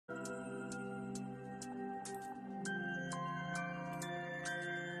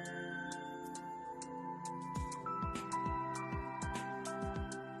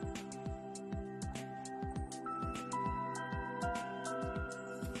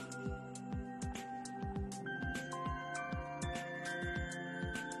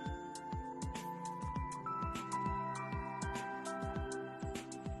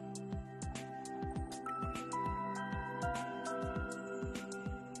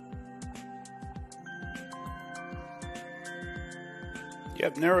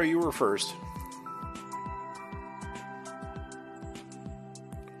Yep, Nero, you were first.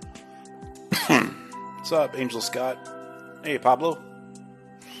 What's up, Angel Scott? Hey, Pablo.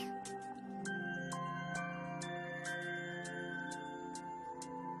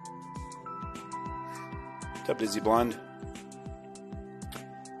 What's up, Dizzy Blonde?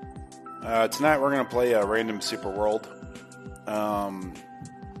 Tonight we're going to play a random Super World.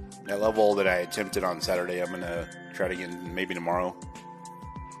 That level that I attempted on Saturday, I'm going to try it again maybe tomorrow.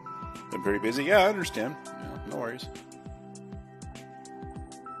 Been pretty busy. Yeah, I understand. Yeah, no worries.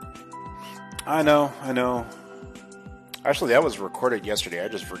 I know. Actually, that was recorded yesterday. I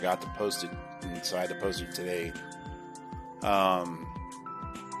just forgot to post it, and so I had to post it today. So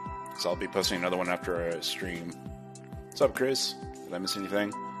I'll be posting another one after I stream. What's up, Chris? Did I miss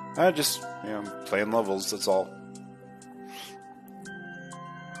anything? Just, playing levels, that's all.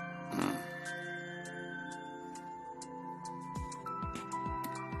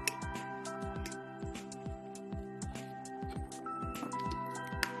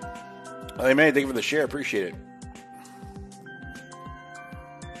 Hey, man, thank you for the share. Appreciate it.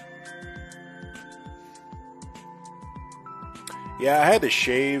 Yeah, I had to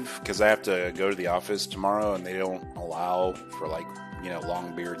shave because I have to go to the office tomorrow, and they don't allow for,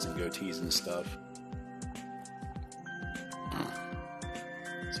 long beards and goatees and stuff.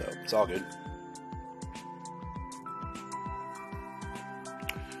 So, it's all good.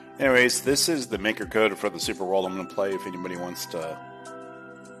 Anyways, this is the maker code for the Super World I'm going to play if anybody wants to,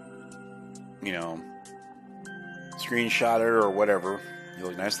 screenshot it or whatever. You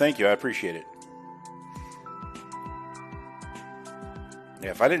look nice. Thank you. I appreciate it. Yeah,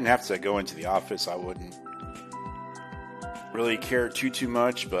 if I didn't have to go into the office, I wouldn't really care too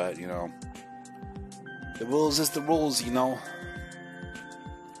much, but, the rules is the rules,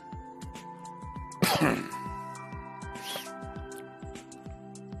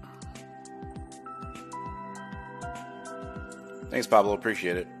 Thanks, Pablo.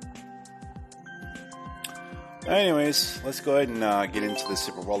 Appreciate it. Anyways, let's go ahead and get into the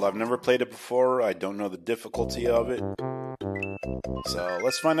Super World. I've never played it before. I don't know the difficulty of it. So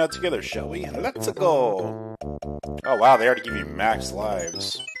let's find out together, shall we? Let's go! Oh wow, they already give you max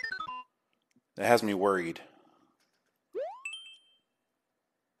lives. That has me worried.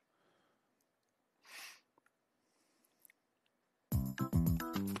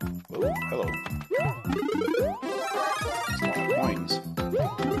 Oh, hello. Small coins.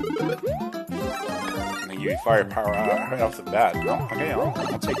 And they give you firepower right off the bat. Oh, okay,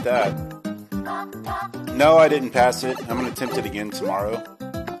 I'll take that. No, I didn't pass it. I'm going to attempt it again tomorrow.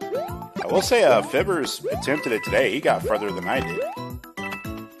 I will say Fibbers attempted it today. He got further than I did.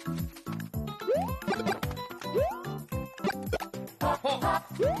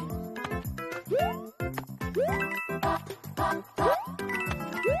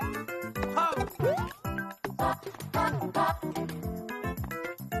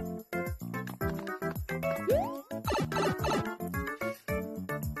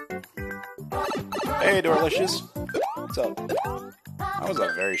 Hey, Dorlicious. What's up? That was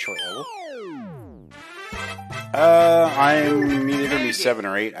a very short level. I'm either going to be 7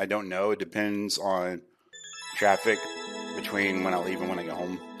 or 8. I don't know. It depends on traffic between when I leave and when I get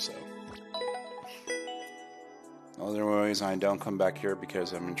home. So, otherwise, I don't come back here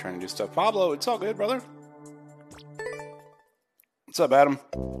because I've been trying to do stuff. Pablo, it's all good, brother. What's up, Adam?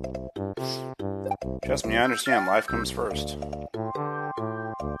 Trust me, I understand. Life comes first.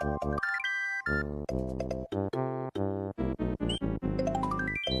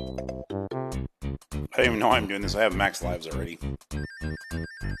 I don't even know why I'm doing this. I have max lives already.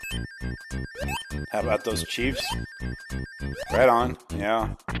 How about those Chiefs? Right on.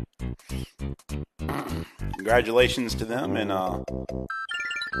 Yeah. Congratulations to them, and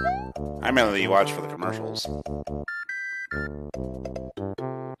I mainly watch for the commercials.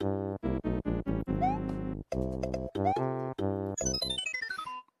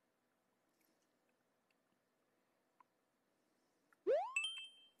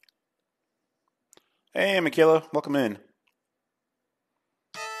 Hey, Michaela, welcome in.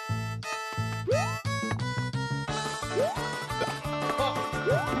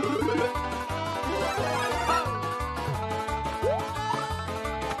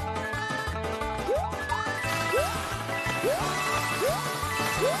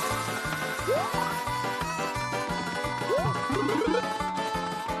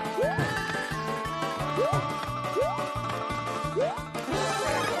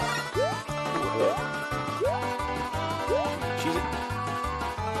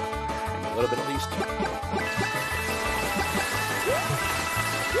 A little bit at least.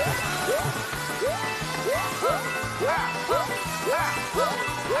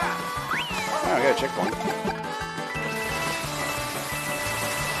 I got a checkpoint.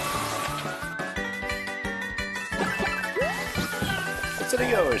 It's a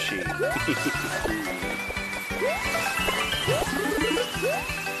Yoshi.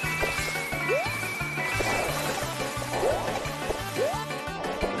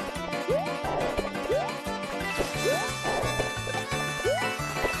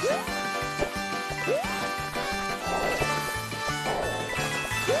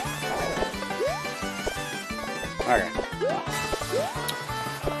 Okay.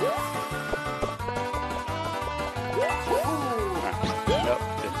 Nope.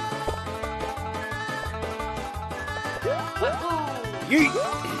 Yeet!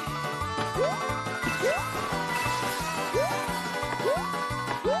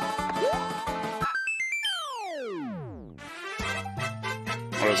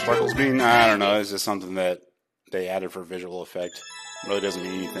 What does sparkles mean? I don't know. It's just something that they added for visual effect. It really doesn't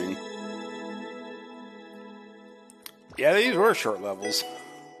mean anything. Yeah, these were short levels.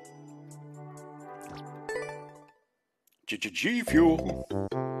 G Fuel.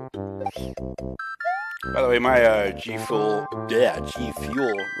 By the way, my G Fuel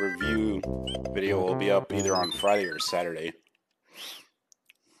review video will be up either on Friday or Saturday.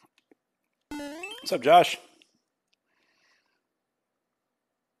 What's up, Josh?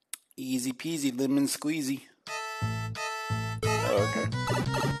 Easy peasy, lemon squeezy. Oh, okay.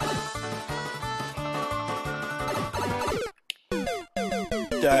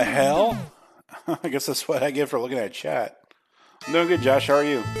 The hell? I guess that's what I get for looking at chat. I'm doing good, Josh. How are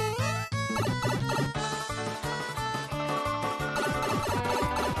you?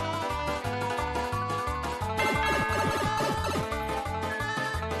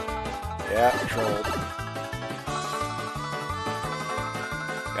 Yeah, trolled.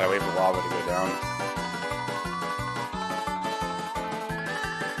 Gotta wait for lava to go down.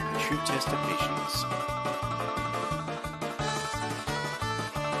 A true test of patience.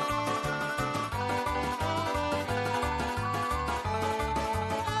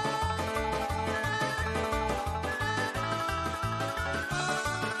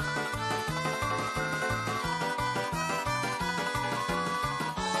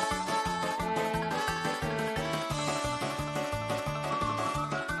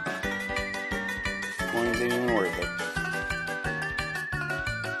 Ain't even worth it.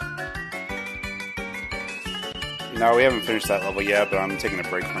 No, we haven't finished that level yet, but I'm taking a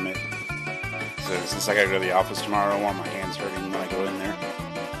break from it. So since I gotta go to the office tomorrow, I don't want my hands hurting when I go in there.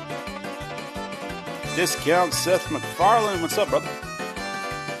 Discount Seth MacFarlane, what's up, brother?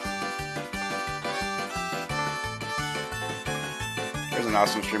 There's an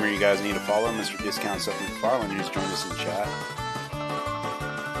awesome streamer you guys need to follow, Mr. Discount Seth MacFarlane, who's joined us in chat.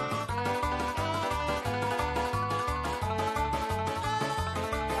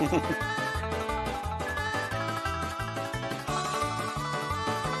 Ooh,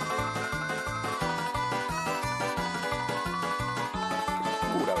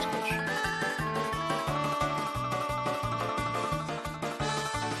 that was close.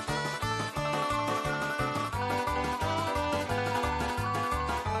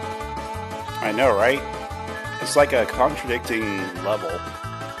 I know, right? It's like a contradicting level.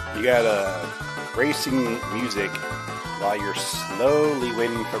 You got racing music while you're slowly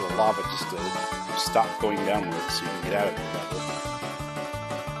waiting for the lava just to stop going downwards so you can get out of the level.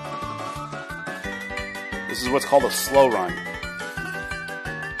 This is what's called a slow run.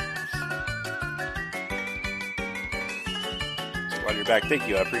 So glad you're back. Thank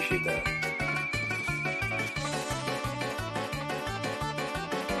you. I appreciate that.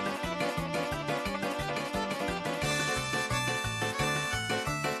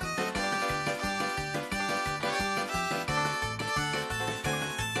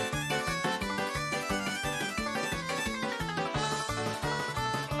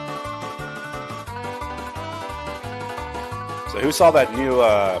 So who saw that new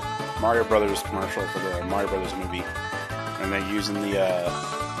Mario Brothers commercial for the Mario Brothers movie? And they're using the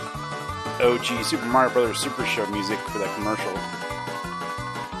OG Super Mario Brothers Super Show music for that commercial.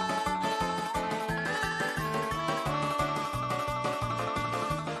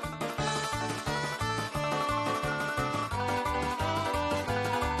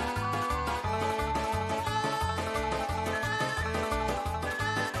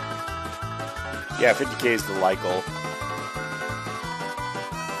 Yeah, 50K is the like goal.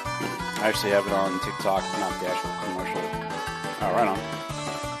 I actually have it on TikTok, not the actual commercial. Oh, right on.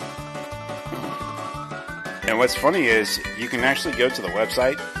 And what's funny is you can actually go to the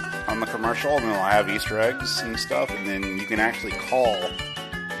website on the commercial and it'll have Easter eggs and stuff, and then you can actually call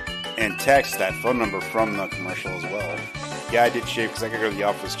and text that phone number from the commercial as well. Yeah, I did shave because I gotta go to the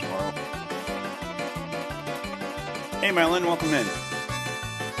office tomorrow. Hey, Marilyn, welcome in.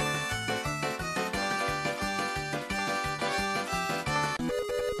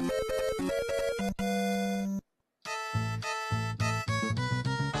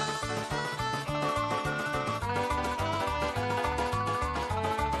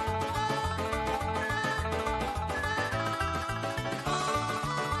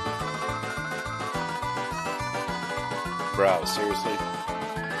 Bro, seriously?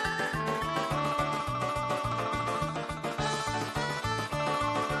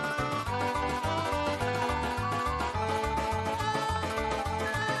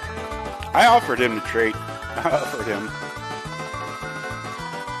 I offered him to trade. I offered him.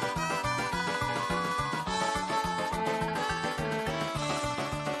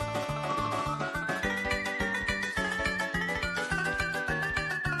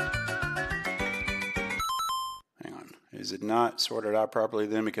 Hang on. Is it not sorted out properly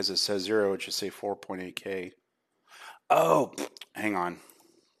then because it says 0, it should say 4.8K? Oh, hang on.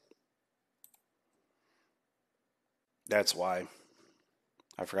 That's why.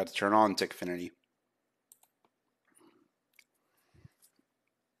 I forgot to turn on Tickfinity.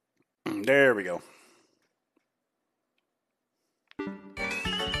 There we go.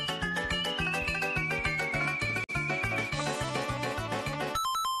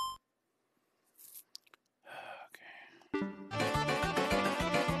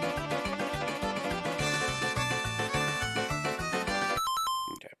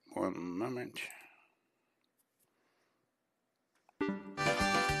 Okay, one moment.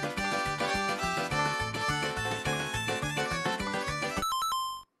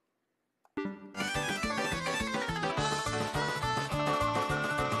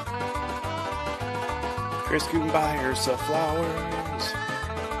 Chris can buy herself flowers.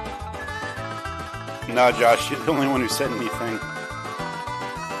 No, Josh, you're the only one who said anything.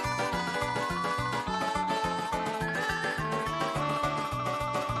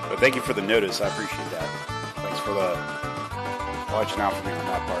 But thank you for the notice. I appreciate that. Thanks for the watching out for me on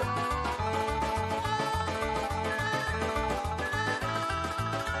that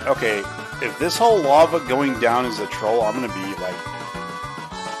part. Okay, if this whole lava going down is a troll, I'm gonna be like...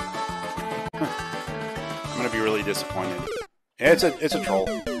 I'm gonna be really disappointed. Yeah, it's a troll.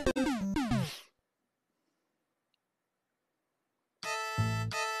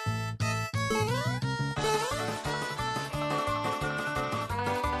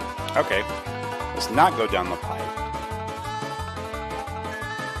 Okay, let's not go down the pipe.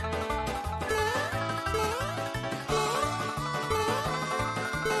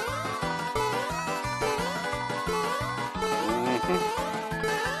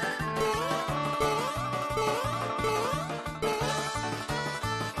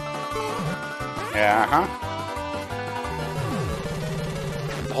 Yeah,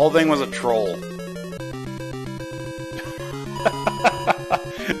 The whole thing was a troll.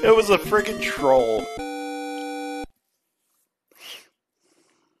 It was a freaking troll.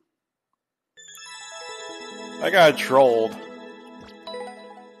 I got trolled.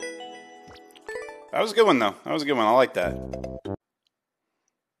 That was a good one, though. That was a good one. I like that.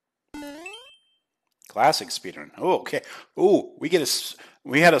 Classic speedrun. Oh, okay. Oh, we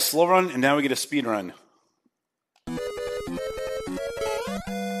had a slow run, and now we get a speed run.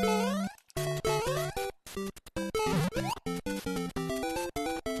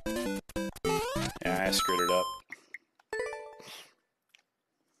 Yeah, I screwed it up.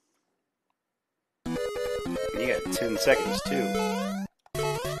 You got 10 seconds, too.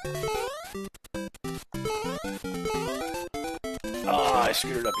 Oh, I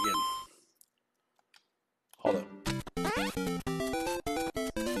screwed it up again. Hold up.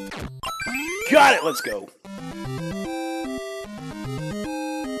 Got it! Let's go.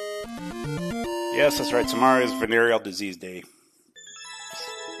 Yes, that's right. Tomorrow is Venereal Disease Day.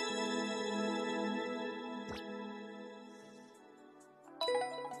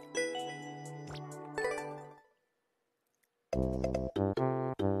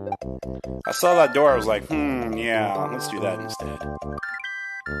 I saw that door, I was like, yeah, let's do that instead.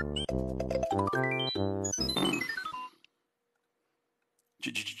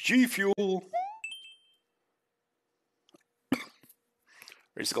 G-Fuel!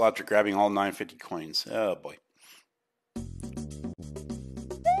 Race to go after grabbing all 950 coins. Oh boy.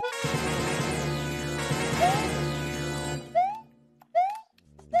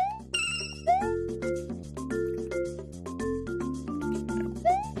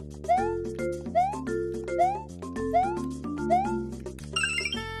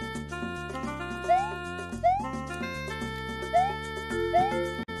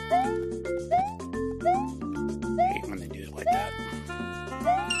 Hate when they do it like that.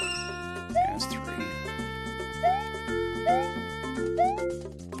 That's 3.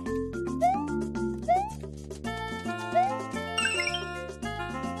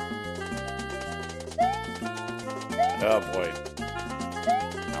 Oh boy.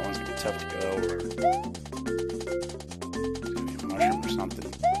 That one's gonna be tough to go over. It's gonna be a mushroom or something.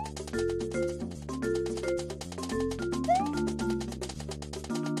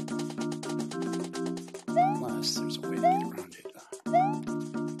 Unless there's a way to get around it.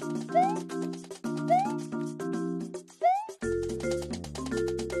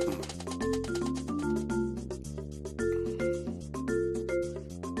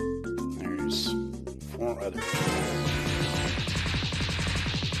 There's 4 others.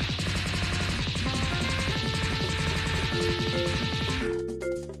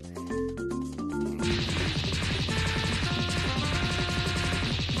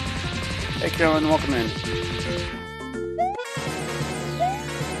 Hey Carolyn, welcome in.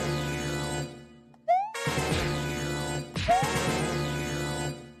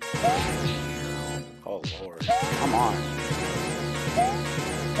 Oh Lord, come on.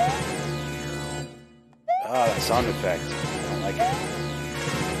 Ah, that sound effect. I don't like it.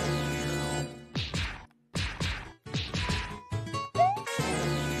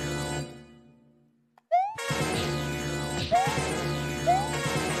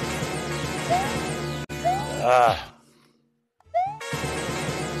 Ah.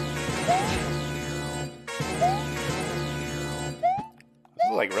 This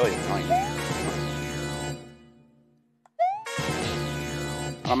is like really annoying.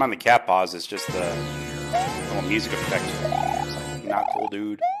 I'm on the cat pause, it's just the little music effect. It's like, not cool,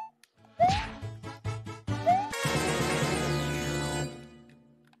 dude.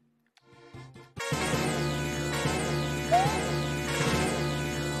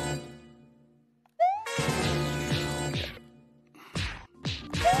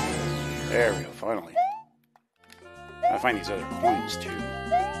 There we go, finally. I find these other coins too.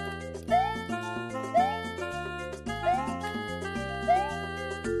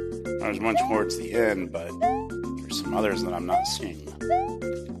 There's one towards the end, but there's some others that I'm not seeing.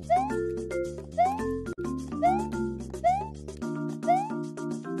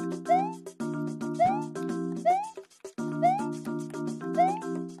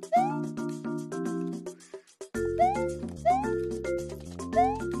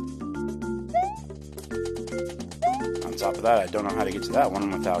 On top of that, I don't know how to get to that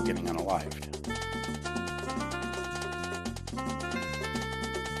one without getting unalived.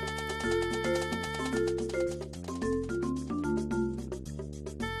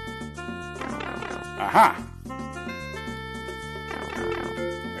 Aha!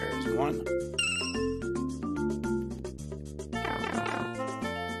 There's one.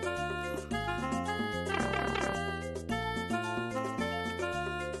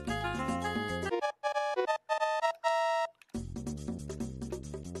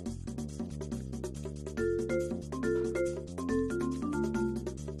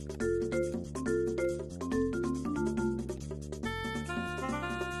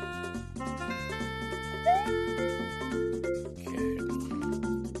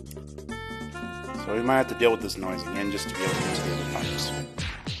 So we might have to deal with this noise again just to be able to get to the other pipes.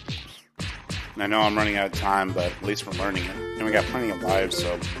 And I know I'm running out of time, but at least we're learning it. And we got plenty of lives,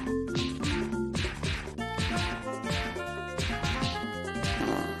 so...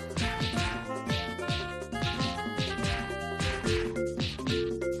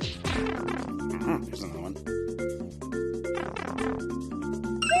 Here's another one.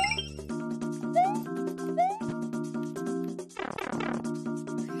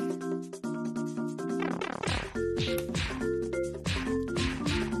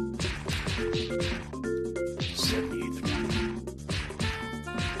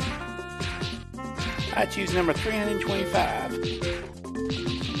 I choose number 325.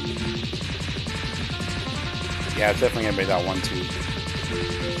 Yeah, it's definitely gonna be that one too.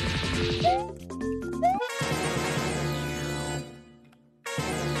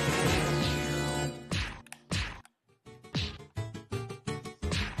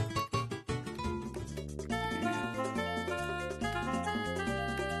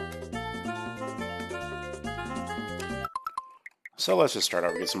 So let's just start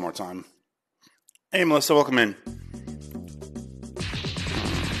over, get some more time. Hey Melissa, welcome in.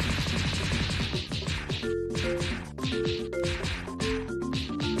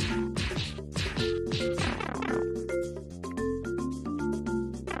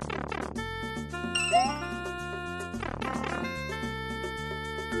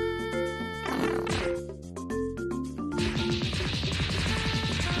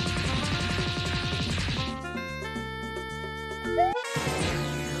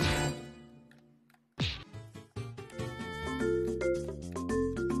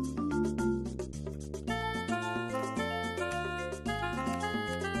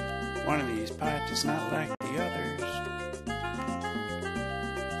 One of these pipes is not like the the others.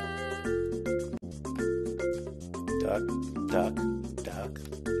 Duck, duck, duck,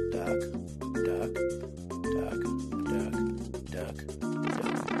 duck, duck, duck, duck, duck,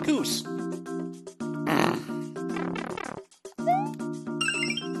 duck. Goose.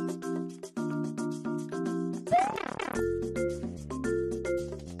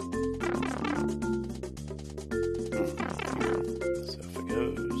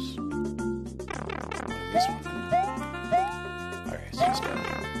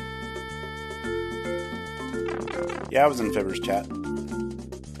 Yeah, I was in Fibber's chat.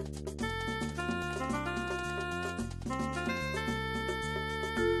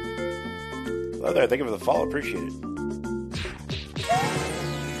 Hello there, thank you for the follow, appreciate it.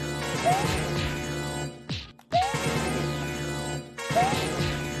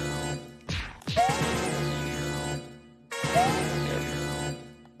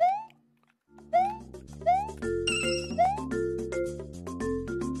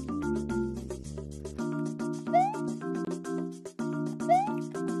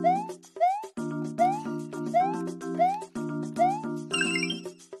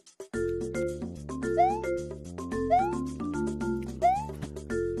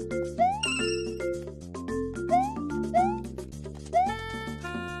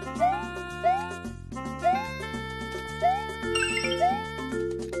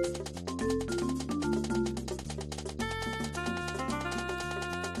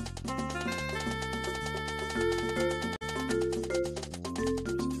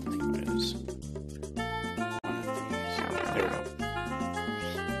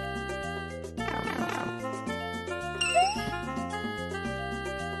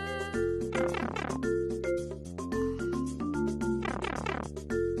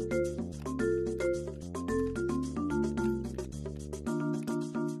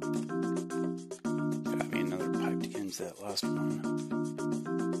 That last one.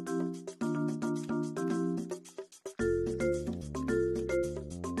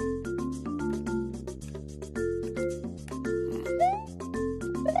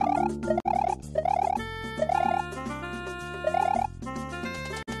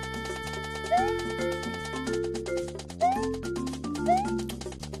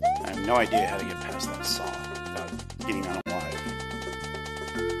 I have no idea how to get past that saw without getting on a live.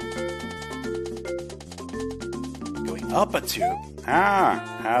 Up a tube. Ah,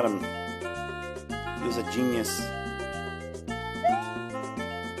 Adam. He was a genius.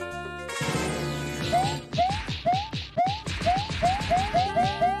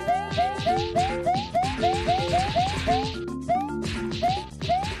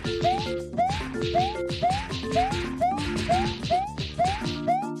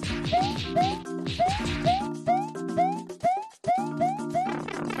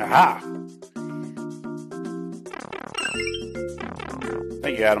 Aha!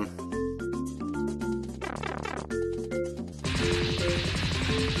 Thank you, Adam.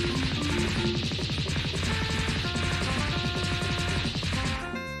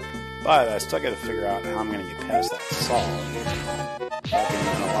 But I still gotta figure out how I'm gonna get past that saw.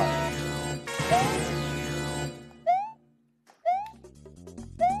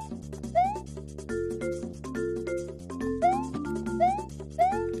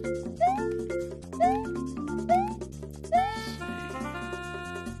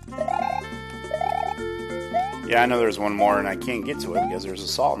 Yeah, I know there's one more and I can't get to it because there's a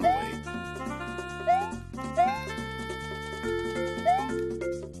saw in the way.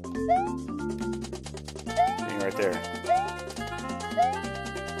 Right there.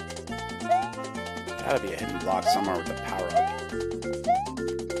 Gotta be a hidden block somewhere with a power up.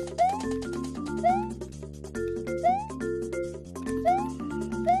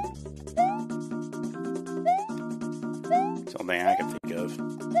 Something I can think of.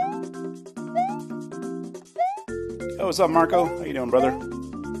 Oh, what's up, Marco? How you doing, brother?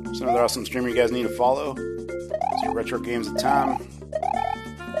 Just another awesome streamer you guys need to follow. It's Retro Games of Time.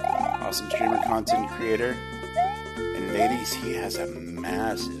 Awesome streamer, content creator. And ladies, he has a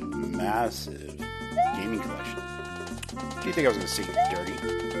massive, massive gaming collection. Do you think I was going to see you dirty?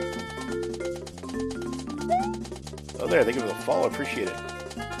 Oh, there. Thank you for the follow. Appreciate it.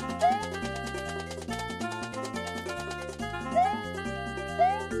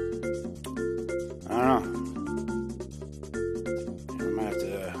 I don't know. I might have to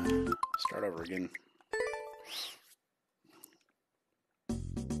start over again.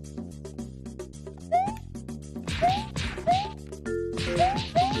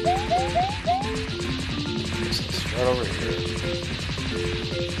 Start over here.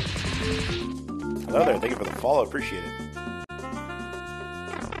 Hello there. Thank you for the follow. Appreciate it.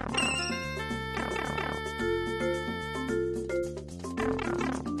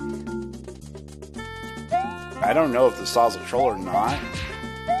 I don't know if the saw's a troll or not.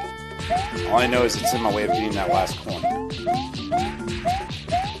 All I know is it's in my way of getting that last coin. And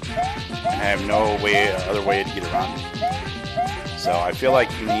I have no other way to get around it. So I feel like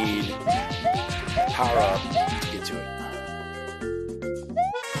you need power up to get to it.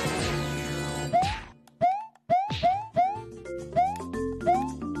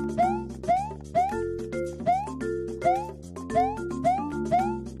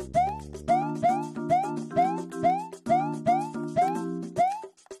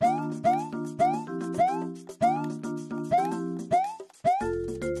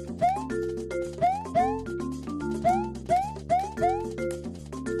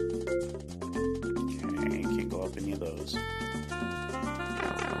 Any of those.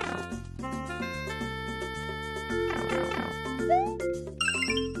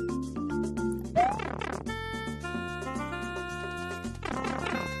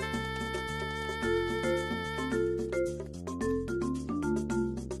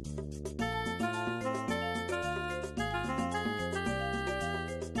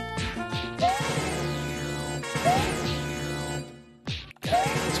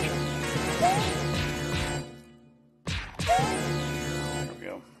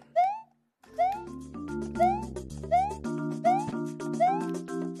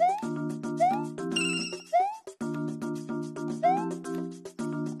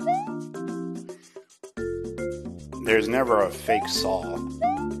 There's never a fake saw. So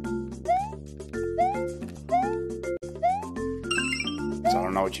I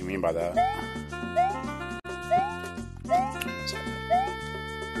don't know what you mean by that.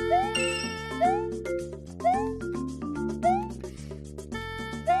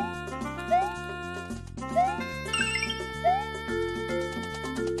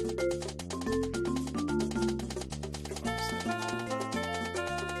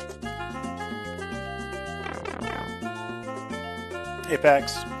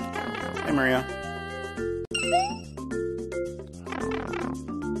 Apex. Hey, Maria. Oh,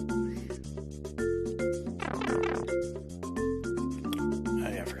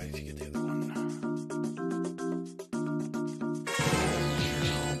 yeah, I forgot to get the other one.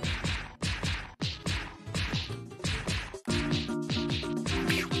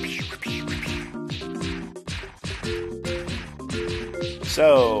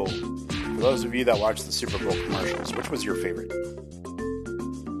 So, for those of you that watch the Super Bowl commercials, which was your favorite?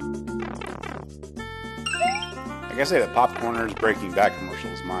 I guess I say the Popcorners Breaking Bad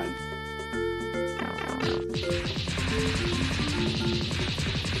commercial is mine.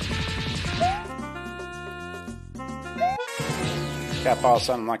 Cat paw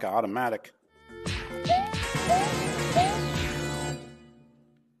sounding like an automatic.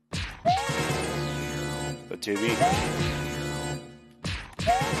 The Tubi.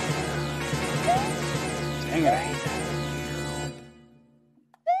 Dang it, I hate that.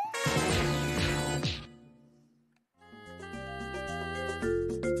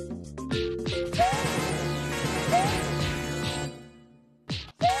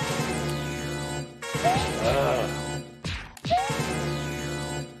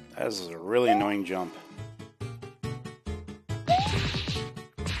 This is a really annoying jump.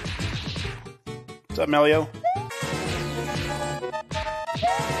 What's up, Melio?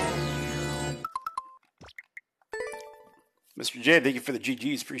 Mr. J, thank you for the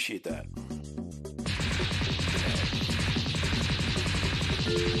GGs. Appreciate that.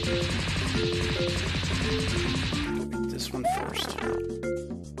 This one first.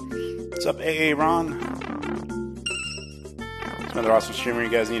 What's up, AA Ron? Another awesome streamer you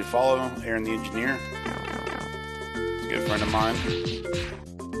guys need to follow, Aaron the Engineer. He's a good friend of mine.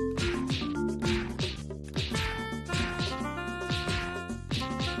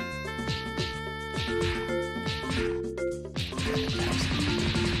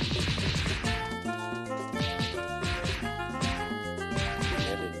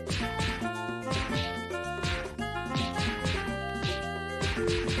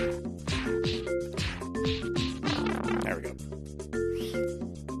 There we go.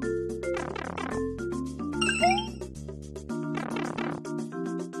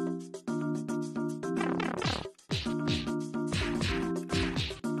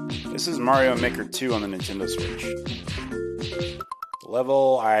 This is Mario Maker 2 on the Nintendo Switch. The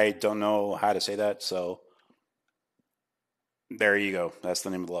level, I don't know how to say that, so there you go. That's the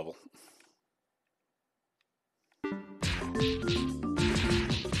name of the level.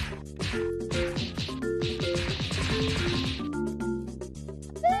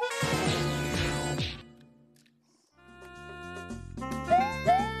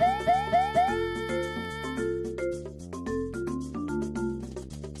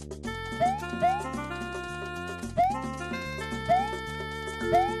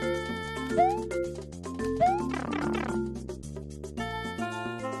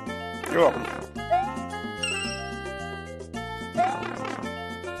 You're welcome.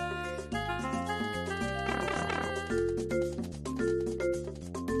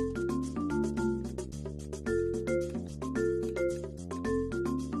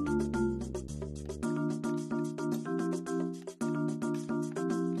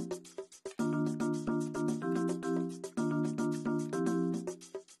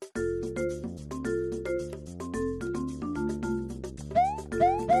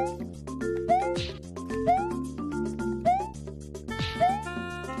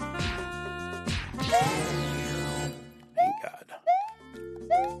 Thank God.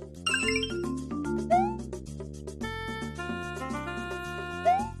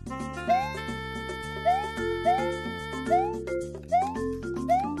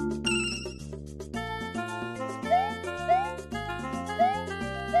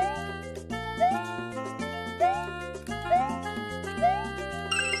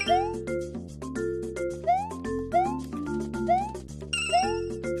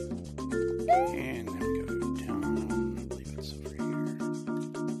 And then we go down. I believe it's over here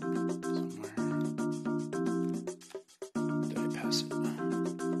somewhere. Did I pass it?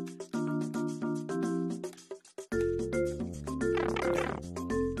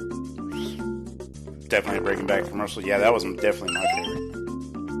 Definitely a Breaking Bad commercial. Yeah, that was definitely my favorite.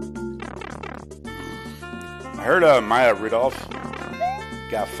 I heard Maya Rudolph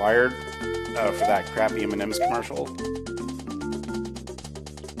got fired for that crappy M&M's commercial.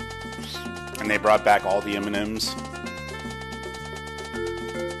 And they brought back all the M&Ms.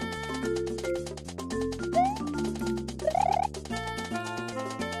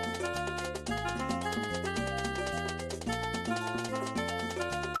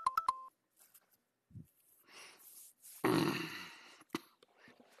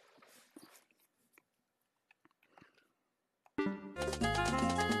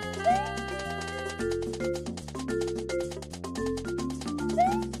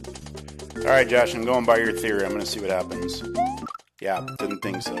 Alright, Josh, I'm going by your theory. I'm going to see what happens. Yeah, didn't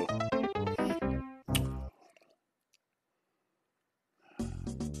think so.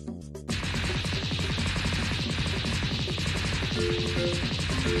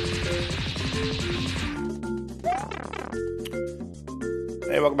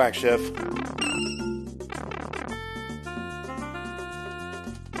 Hey, welcome back, Chef.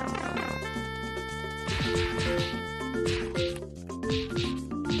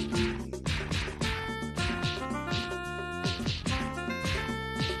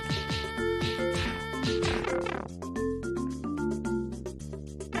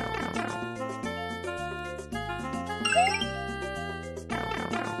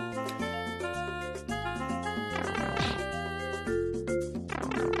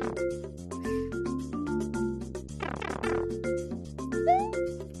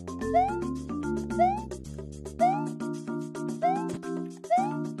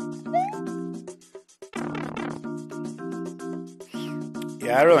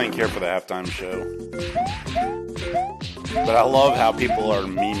 Yeah, I really didn't care for the halftime show. But I love how people are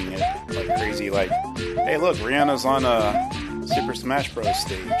memeing it like crazy. Like, hey, look, Rihanna's on a Super Smash Bros.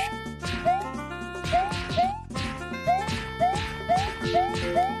 Stage.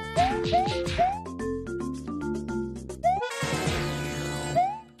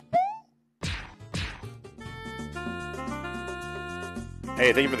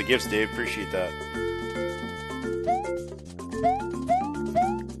 Hey, thank you for the gifts, Dave. Appreciate that.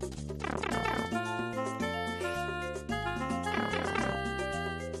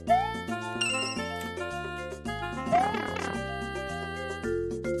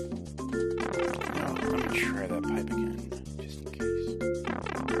 Let me try that pipe again, just in case.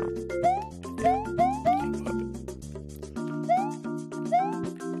 Yeah, can't clip it.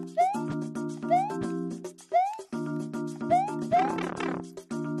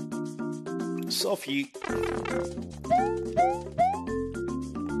 Selfie.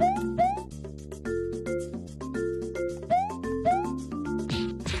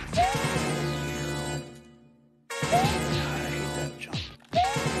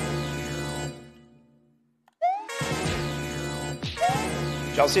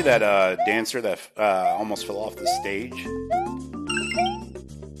 Did y'all see that dancer that almost fell off the stage?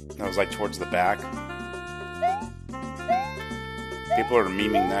 That was like towards the back. People are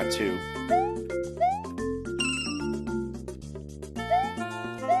memeing that too.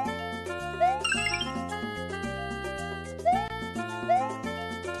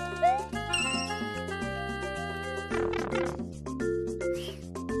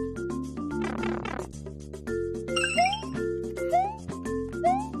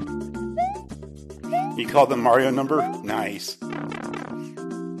 You called the Mario number? Nice.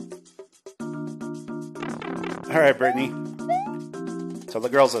 Alright, Brittany. Tell the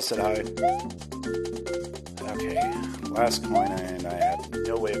girls I said hi. Okay, last coin, and I have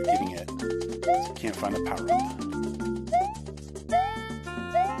no way of getting it. So I can't find a power up.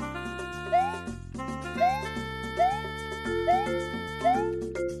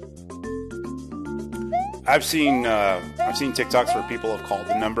 I've seen TikToks where people have called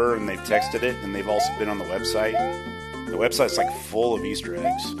the number and they've texted it, and they've also been on the website. The website's like full of Easter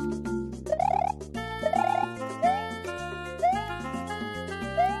eggs.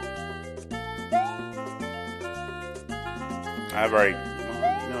 I've already,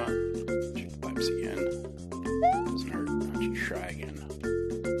 well, you know what? Check the pipes again. Doesn't hurt. Why don't you try again?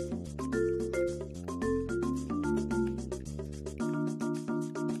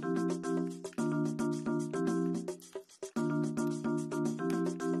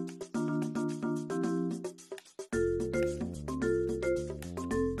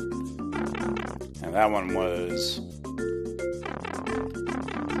 And that one was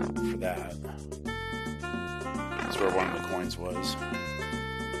for that. That's where one of the coins was.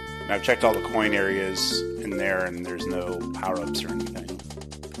 And I've checked all the coin areas in there, and there's no power-ups or anything.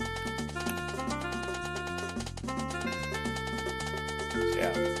 So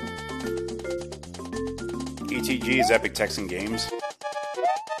yeah. ETG is Epic Texan Games.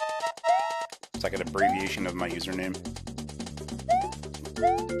 It's like an abbreviation of my username.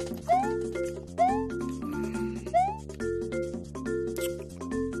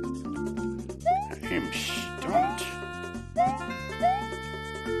 I'm stumped.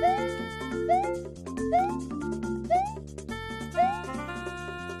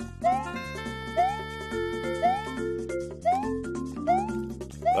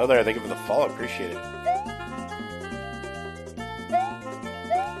 Well, there, thank you for the follow. Appreciate it.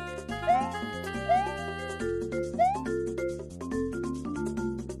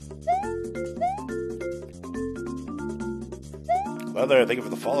 Well, there, thank you for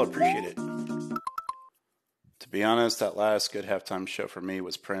the follow. Appreciate it. To be honest, that last good halftime show for me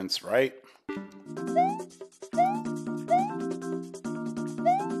was Prince, right?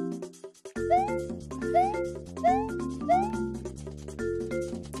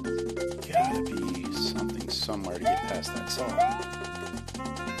 Gotta be something somewhere to get past that song.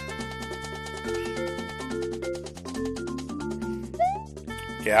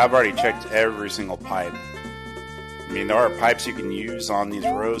 Yeah, I've already checked every single pipe. I mean, there are pipes you can use on these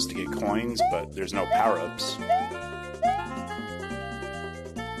rows to get coins, but there's no power-ups.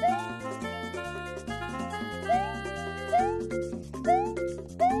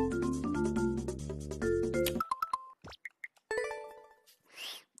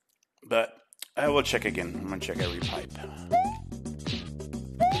 But I will check again. I'm going to check every pipe.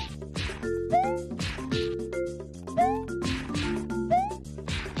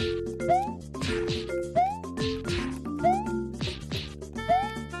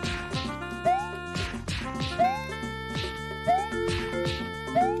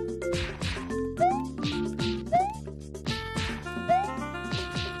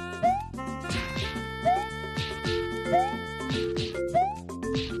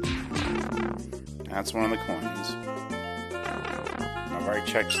 That's one of the coins. I've already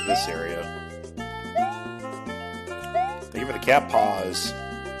checked this area. Thank you for the cat paws.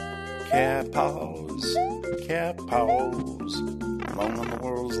 Cat paws. Cat paws. Alone in the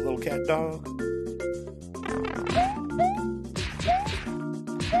world's a little cat dog.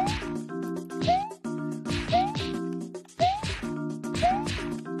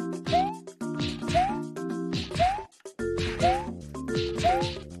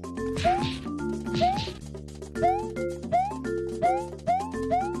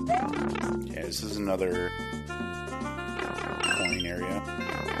 This is another coin area.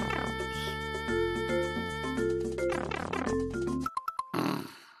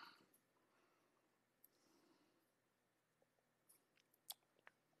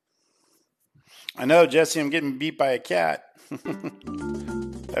 I know, Jesse, I'm getting beat by a cat.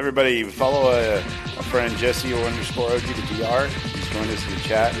 Everybody follow a friend, Jesse _OG to DR. He's joined us in the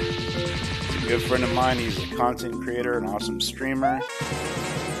chat. He's a good friend of mine. He's a content creator, an awesome streamer.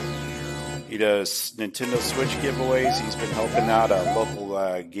 He does Nintendo Switch giveaways. He's been helping out a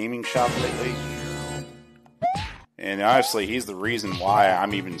local gaming shop lately. And honestly, he's the reason why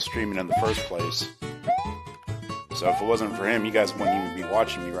I'm even streaming in the first place. So if it wasn't for him, you guys wouldn't even be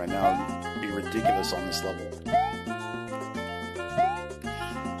watching me right now. It'd be ridiculous on this level.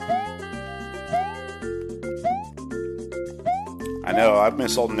 I know, I've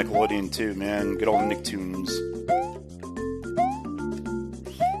missed old Nickelodeon too, man. Good old Nicktoons.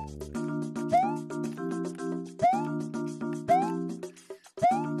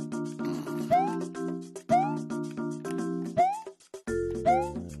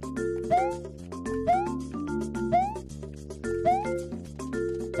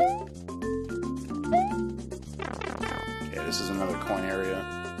 coin area.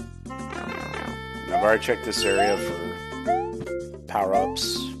 And I've already checked this area for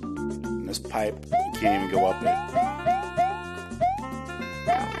power-ups. And this pipe, you can't even go up it.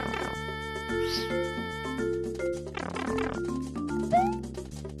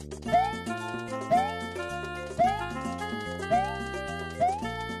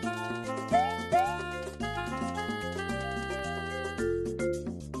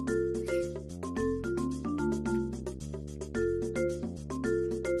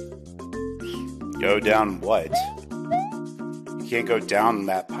 Go down what? You can't go down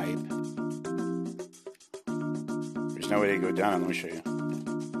that pipe. There's no way to go down it. Let me show you.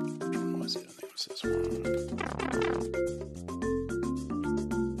 Which one was it? I think it was this one.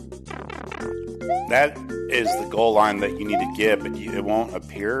 That is the goal line that you need to get, but it won't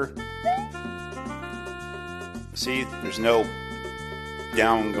appear. See, there's no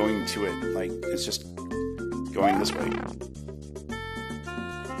down going to it. Like, it's just going this way.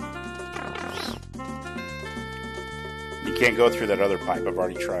 You can't go through that other pipe. I've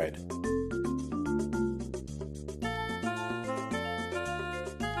already tried.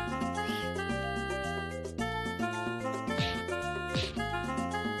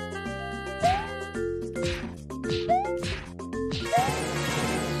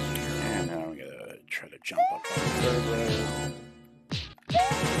 And now I'm gonna try to jump up on the third row.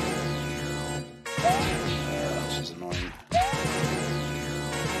 This is annoying.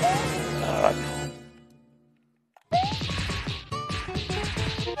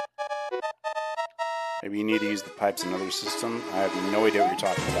 Maybe you need to use the pipes in another system. I have no idea what you're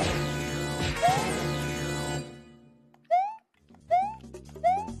talking about.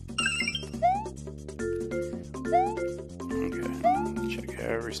 Okay, check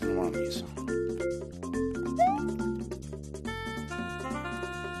every single one of these.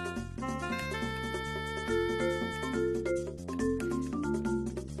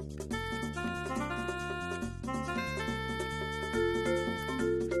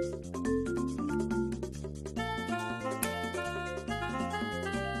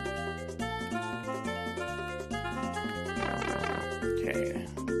 Okay.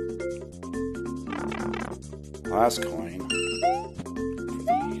 Last coin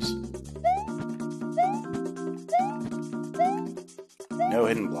for these. No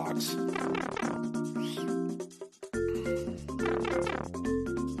hidden blocks.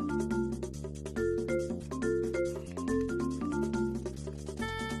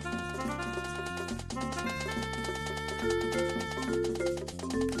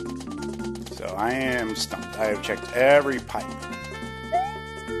 So I am stumped. I have checked every pipe.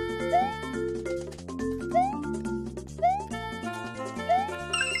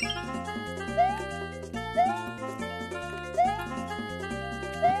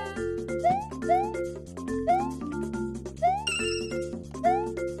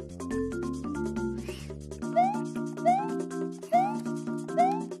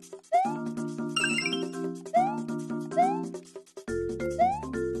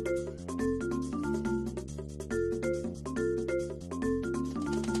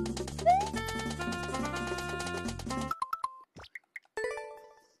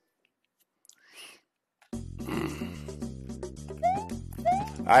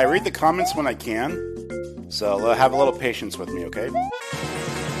 I read the comments when I can, so have a little patience with me, okay?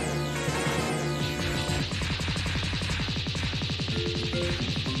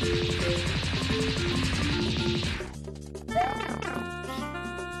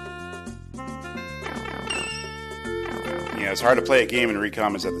 Yeah, it's hard to play a game and read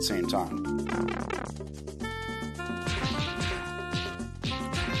comments at the same time.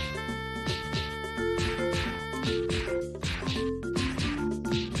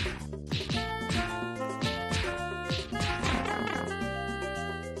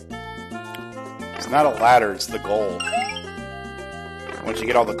 It's not a ladder, it's the goal. Once you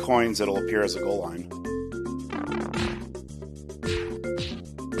get all the coins, it'll appear as a goal line.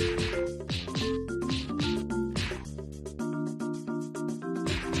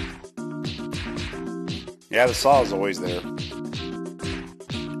 Yeah, the saw is always there.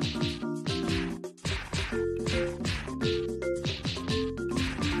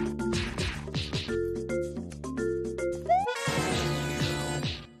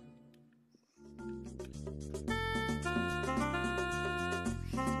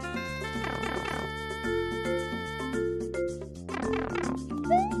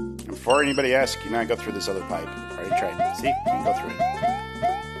 Before anybody asks, you not go through this other pipe. I already tried. See? You can go through it.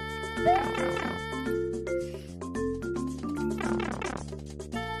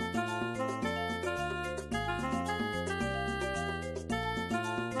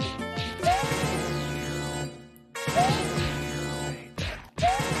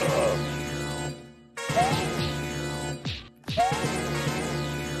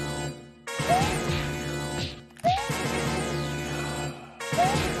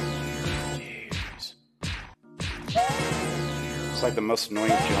 like the most annoying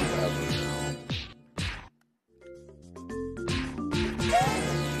jump ever.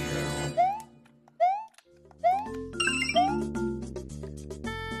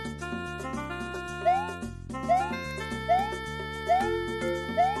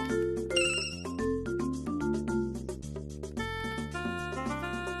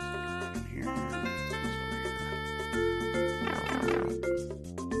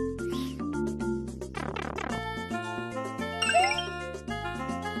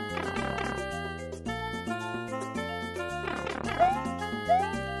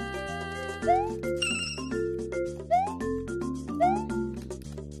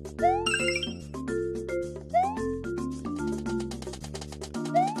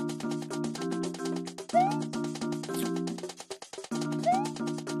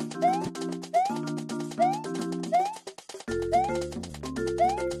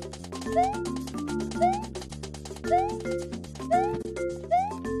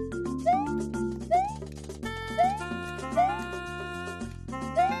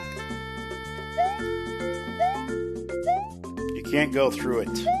 Can't go through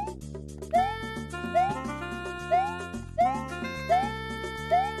it.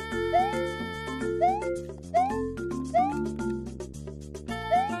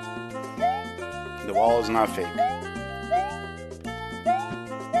 The wall is not fake.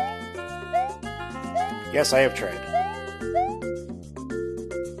 Yes, I have tried.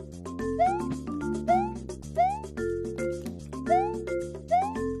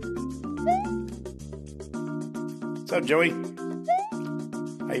 What's up, Joey?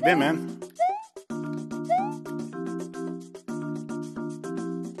 How you been, man?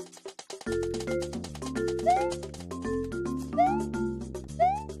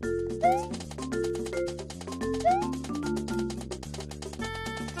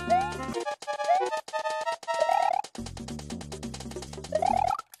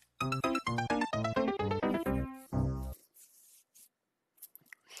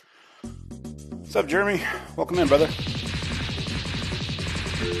 What's up, Jeremy? Welcome in, brother.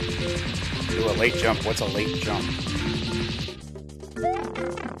 Do a late jump. What's a late jump?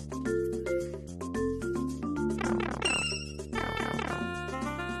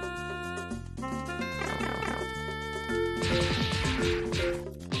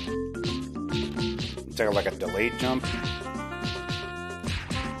 It's like a delayed jump.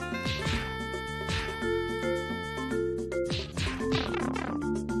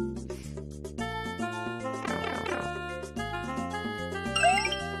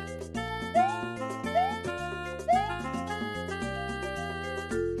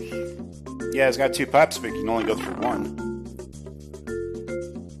 Yeah, it's got two pipes, but you can only go through one.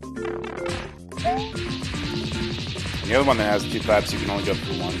 And the other one that has two pipes, you can only go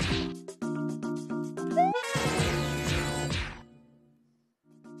through one.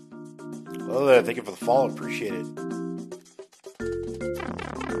 Well, thank you for the follow. Appreciate it.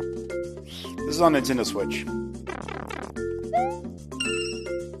 This is on Nintendo Switch.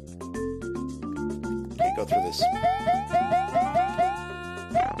 Okay, go through this.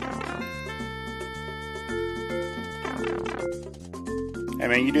 Hey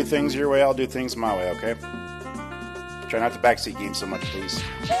man, you do things your way, I'll do things my way, okay? Try not to backseat game so much, please.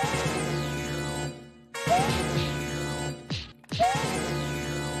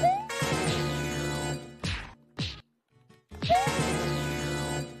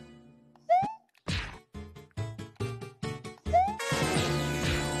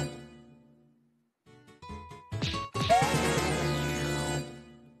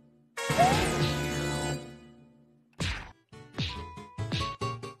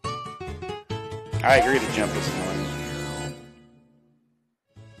 I agree, the jump is annoying.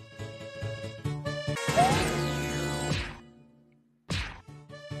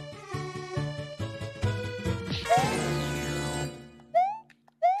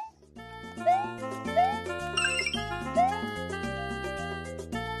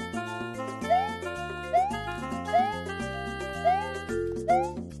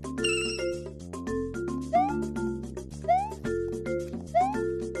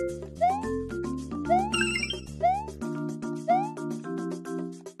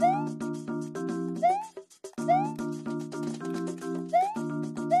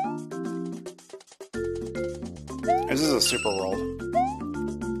 This is a super world.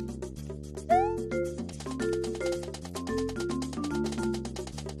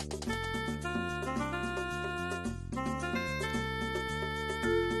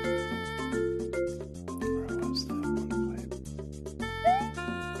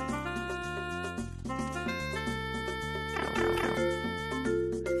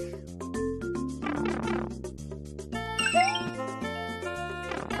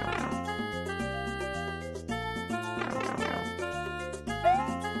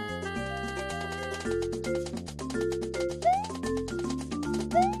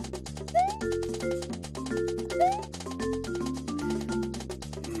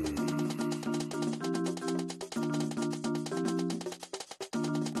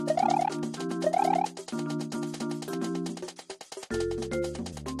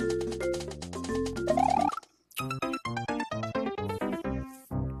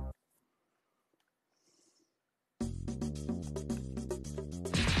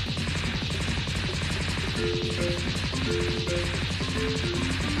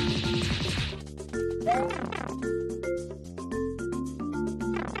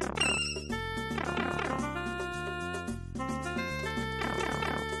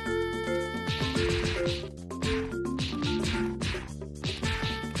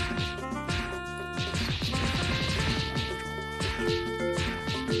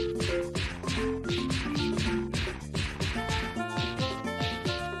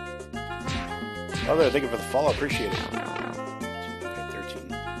 Oh, there, thank you for the follow. Appreciate it. Okay,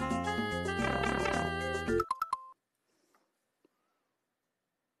 13.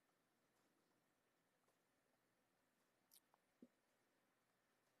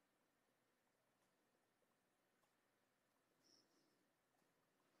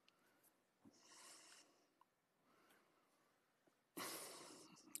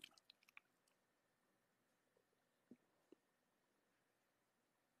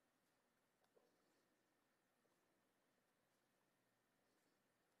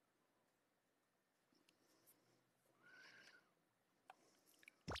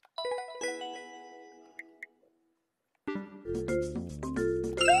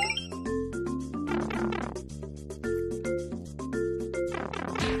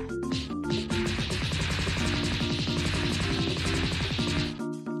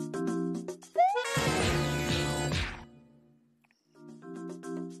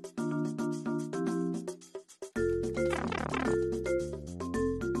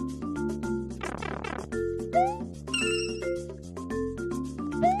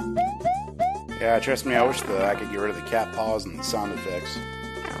 Yeah, trust me, I wish that I could get rid of the cat paws and the sound effects.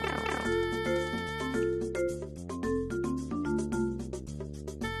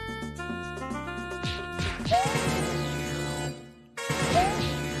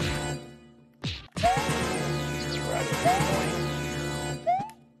 This is rather annoying.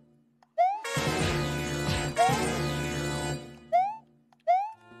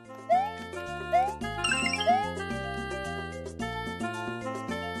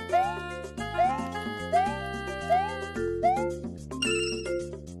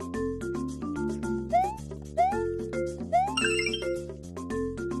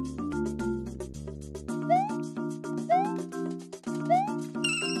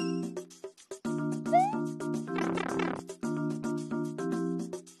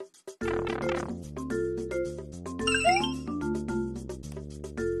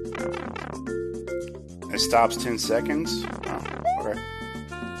 It stops 10 seconds. Oh, okay.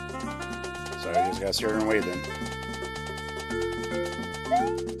 So I just gotta steer and wait then.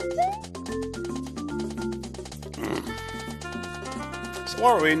 So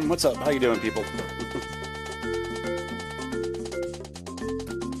while we're waiting, what's up? How you doing, people?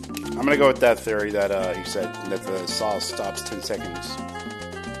 I'm gonna go with that theory that he said that the saw stops 10 seconds.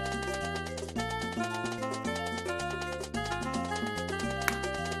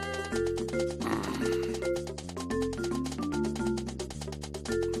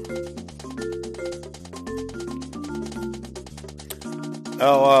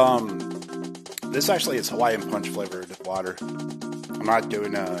 Oh, this actually is Hawaiian Punch flavored water. I'm not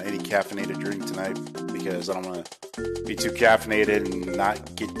doing any caffeinated drink tonight because I don't want to be too caffeinated and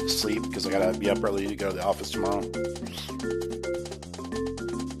not get to sleep because I gotta be up early to go to the office tomorrow.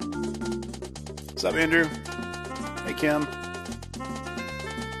 What's up, Andrew? Hey, Kim.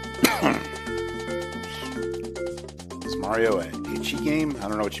 Is Mario a itchy game? I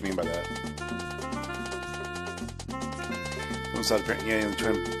don't know what you mean by that. Getting the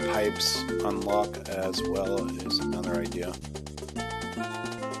twin pipes unlock as well is another idea.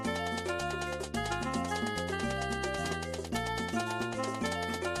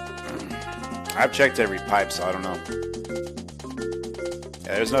 I've checked every pipe, so I don't know.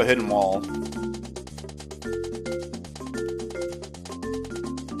 Yeah, there's no hidden wall.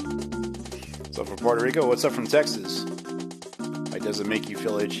 So from Puerto Rico, what's up from Texas? Like, does it make you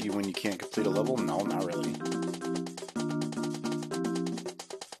feel itchy when you can't complete a level? No, not really.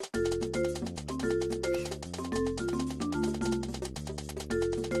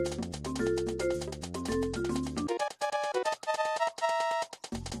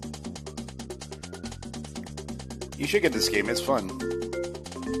 You should get this game, it's fun.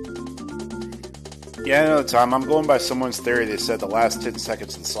 Yeah, another time. I'm going by someone's theory. They said the last 10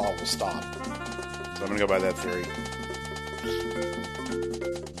 seconds the saw will stop. So I'm going to go by that theory.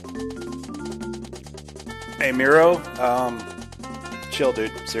 Hey, Miro. Chill,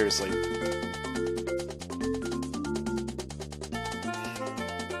 dude. Seriously.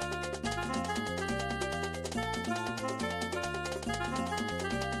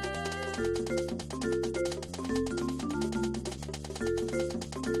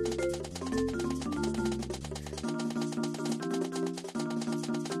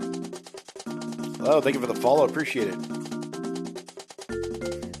 Oh, thank you for the follow. Appreciate it.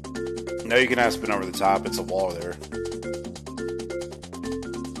 No, you can have spin over the top. It's a wall there.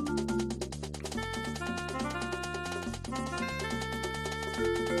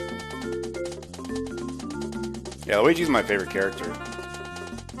 Yeah, Luigi's my favorite character.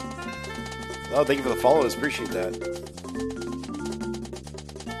 Oh, thank you for the follows. Appreciate that.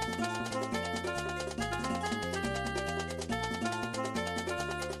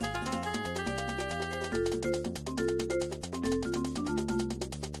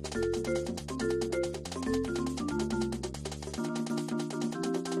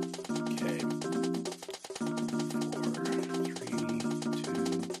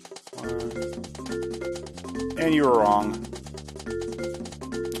 And you were wrong.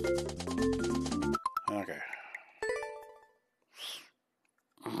 Okay.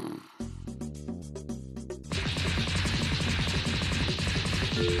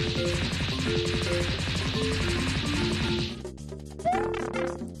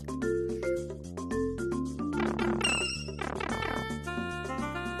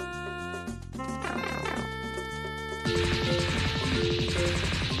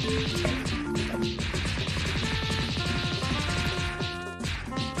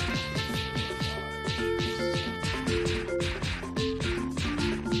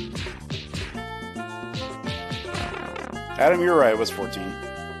 Adam, you're right. It was 14.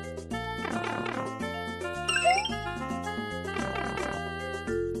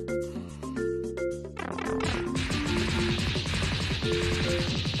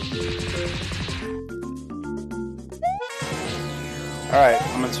 Alright,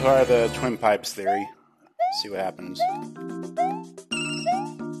 I'm going to try the twin pipes theory. See what happens.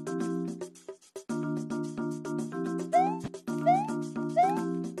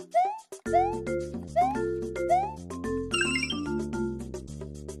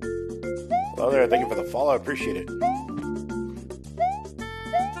 Hello there, thank you for the follow, I appreciate it.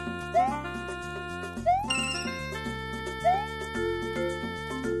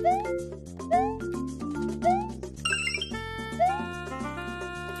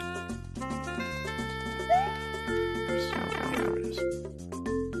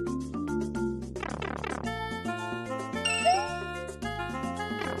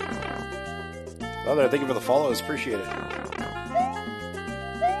 Hello there, thank you for the follows, appreciate it.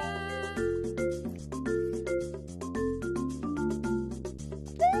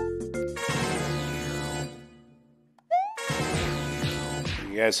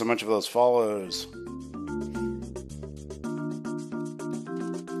 Thank you guys so much for those follows.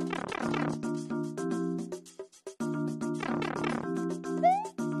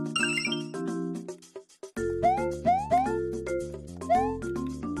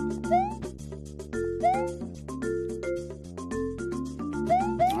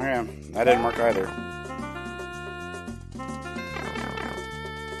 Oh yeah, that didn't work either.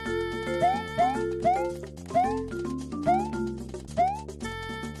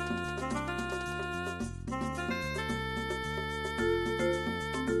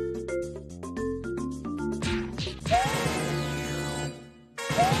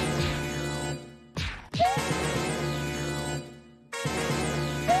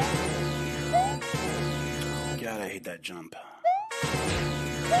 God, I hate that jump.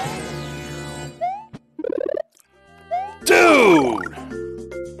 Dude!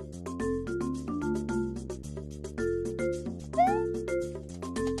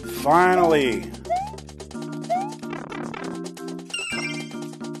 Finally!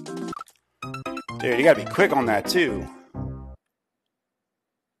 Dude, you gotta be quick on that too.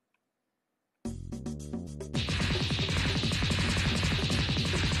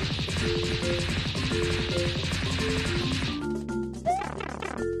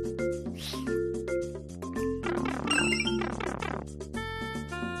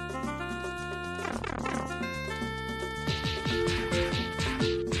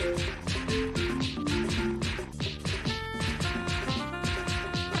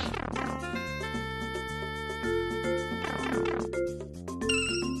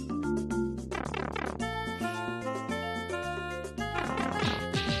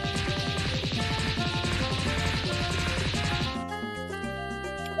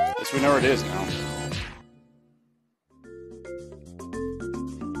 We know where it is now.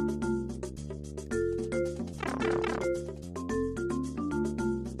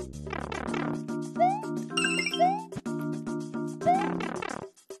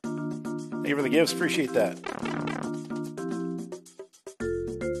 Thank you for the gifts, appreciate that.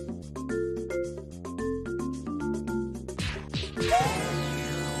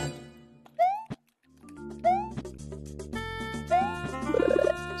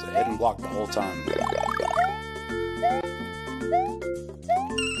 blocked the whole time.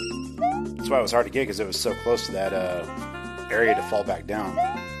 That's why it was hard to get, because it was so close to that area to fall back down.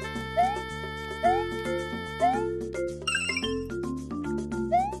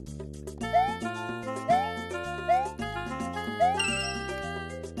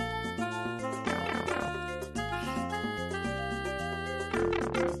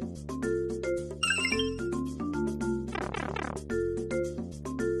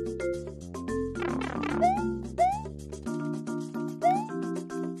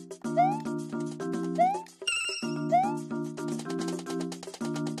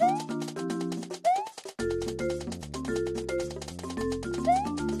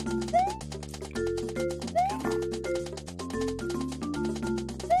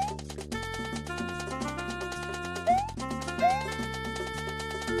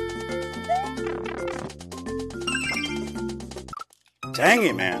 Dang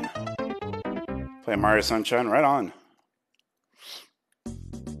it, man. Play Mario Sunshine, right on.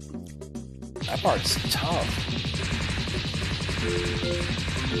 That part's tough.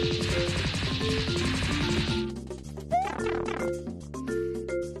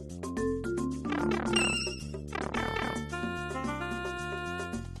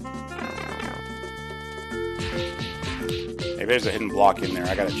 Maybe there's a hidden block in there.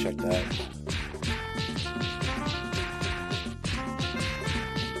 I gotta check that.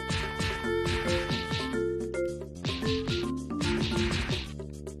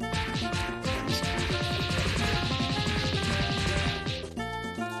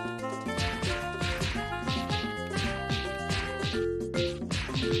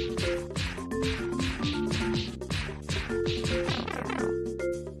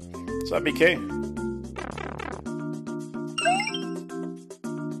 So that'd be K.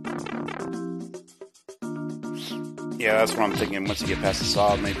 Yeah, that's what I'm thinking. Once you get past the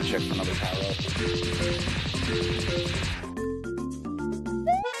saw, maybe check for another power up.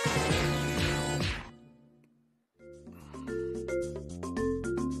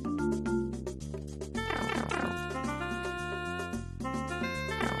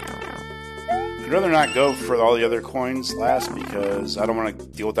 I'd rather not go for all the other coins last, because I don't want to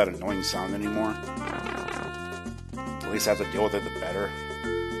deal with that annoying sound anymore. At least I have to deal with it, the better.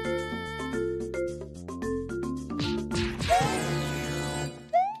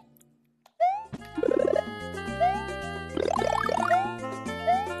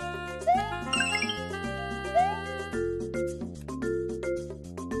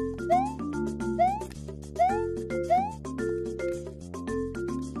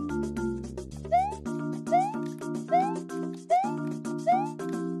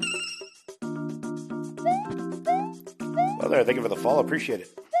 Well, there, thank you for the follow. Appreciate it.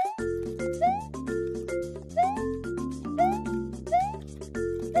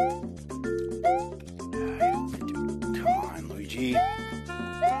 Dude, come on, Luigi.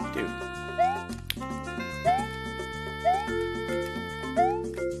 Dude.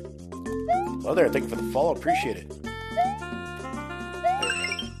 Well, there, thank you for the follow. Appreciate it.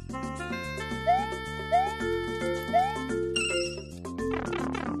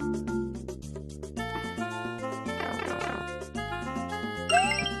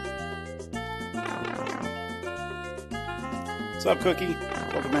 What's up, Cookie?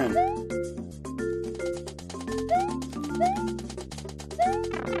 Welcome in.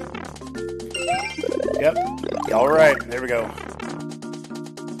 Yep. All right. There we go.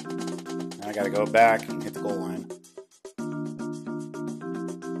 Now I gotta go back and hit the goal line.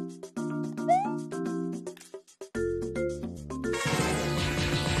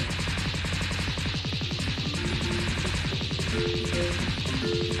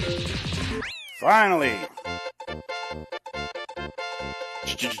 Finally.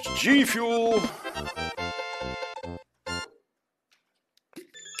 G Fuel.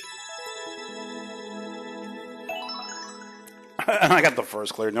 I got the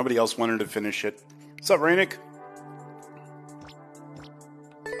first clear. Nobody else wanted to finish it. What's up, Rainick?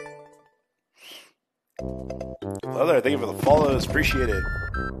 Hello there. Thank you for the follows. Appreciate it.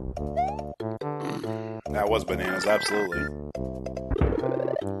 That was bananas. Absolutely.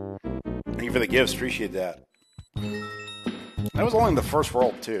 Thank you for the gifts. Appreciate that. That was only the first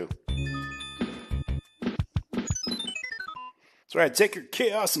world, too. That's right. Take your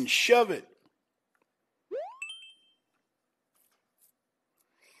chaos and shove it.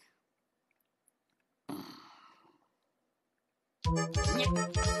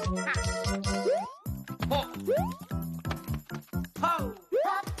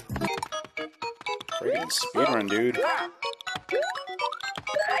 Freaking speedrun, dude.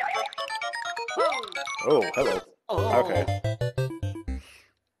 Oh, hello. Okay.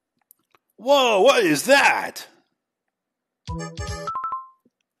 Whoa, what is that?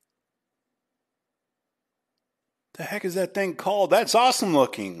 The heck is that thing called? That's awesome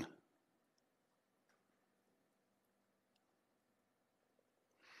looking.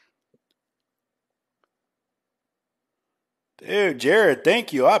 Dude, Jared,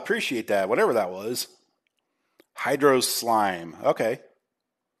 thank you. I appreciate that. Whatever that was. Hydro slime. Okay.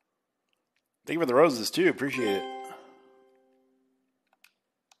 Thank you for the roses too. Appreciate it.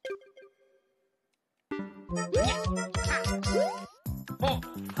 I'm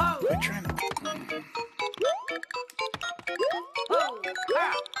trying to...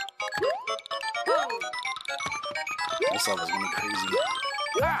 This level's gonna be crazy.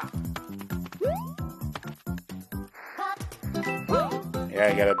 Yeah,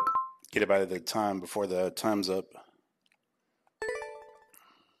 I gotta get it by the time before the time's up.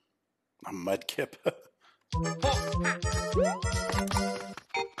 A mudkip.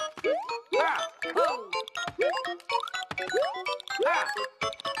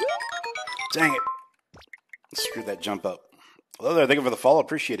 Dang it. Screwed that jump up. Hello there, thank you for the follow.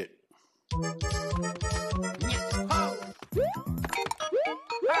 Appreciate it.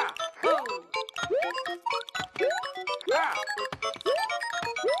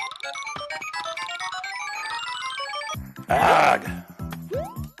 Ugh.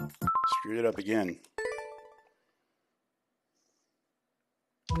 Screwed it up again.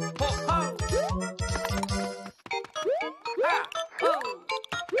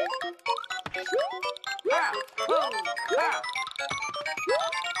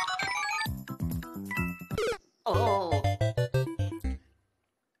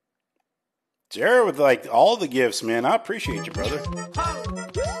 Jared with like all the gifts, man. I appreciate you, brother.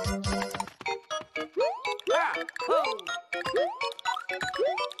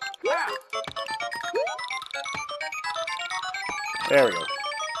 There we go.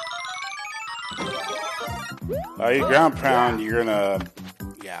 Oh, you ground pound, you're gonna...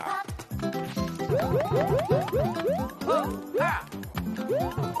 Yeah.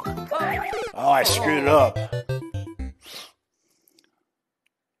 Oh, I screwed it up.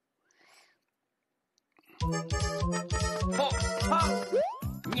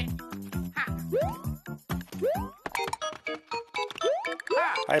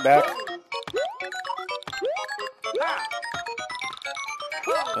 Hi, back.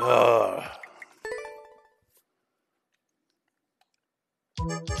 Ugh.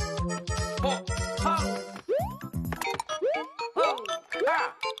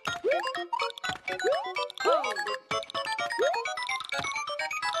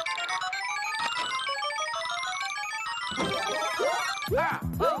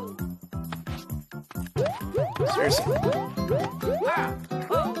 Seriously.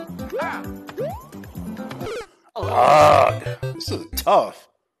 Ugh. This is tough.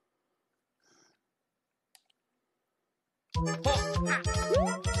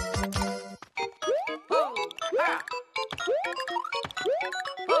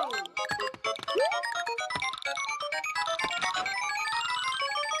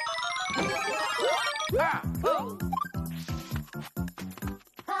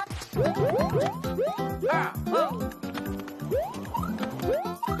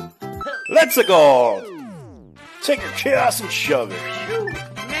 Let's go! Take your chaos and shove it. You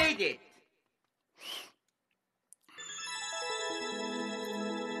made it.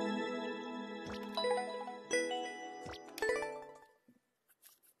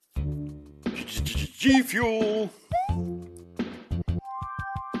 G Fuel.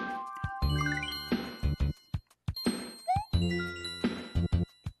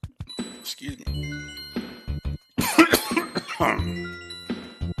 Excuse me.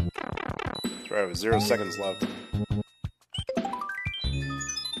 Sorry, with 0 seconds left.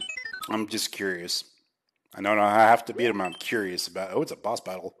 I'm just curious. I know I have to beat him. I'm curious about. Oh, it's a boss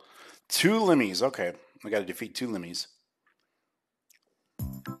battle. 2 Limmies. Okay, I got to defeat 2 Limmies.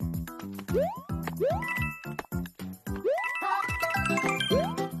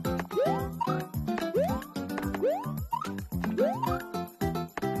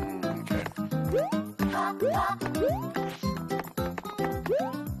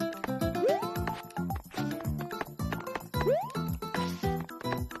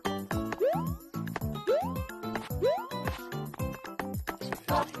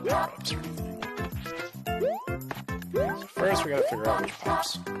 Pops or anything. So first, we gotta figure out which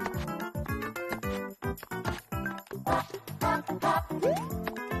pops.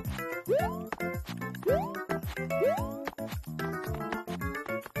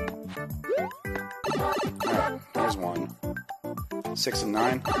 Alright, there's 1. 6 and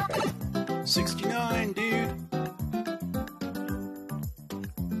 9. Okay. 69, dude.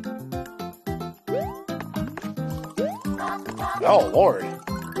 Oh, Lord.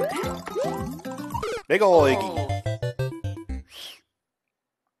 Big ol' Iggy.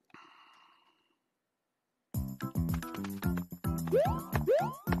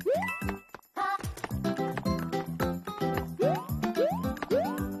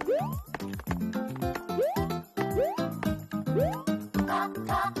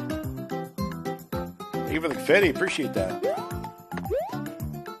 Thank you for the confetti. Appreciate that.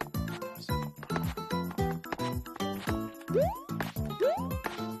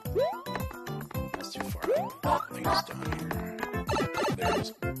 That's too far. I think it's down here. There it is.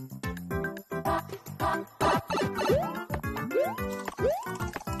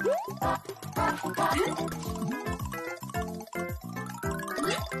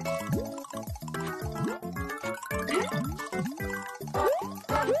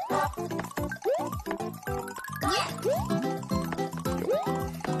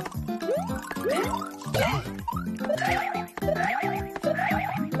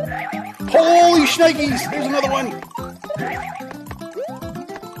 Holy shnikes! There's another one!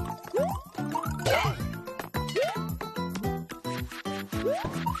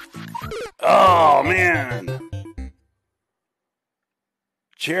 Oh, man!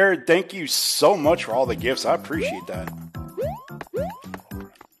 Jared, thank you so much for all the gifts. I appreciate that.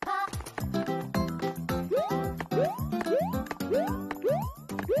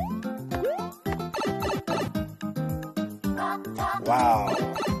 Wow.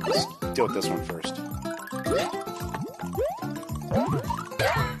 Let's deal with this one first.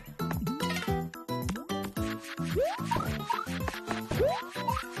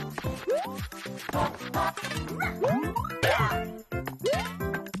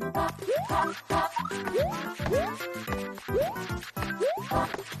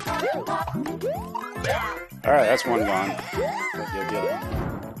 Alright, that's one gone. But you'll get it.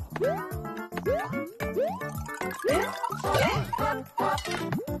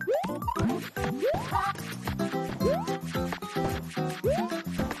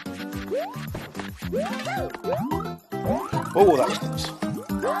 Oh, that was close.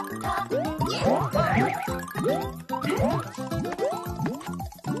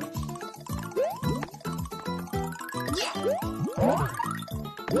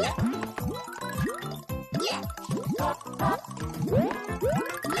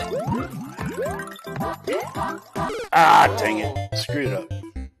 Ah, dang it. Screwed it up.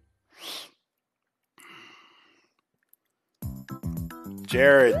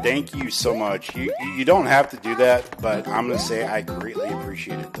 Jared, thank you so much. You don't have to do that, but I'm going to say I greatly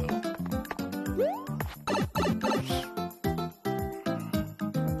appreciate it, though.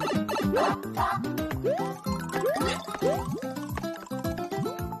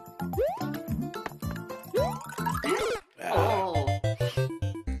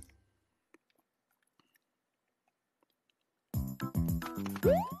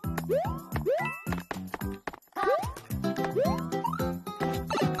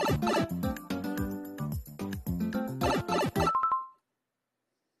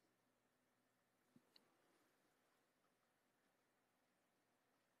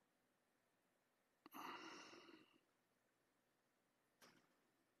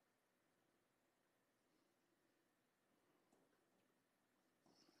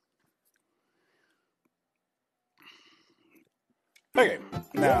 Okay,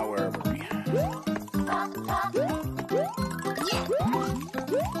 now where were we?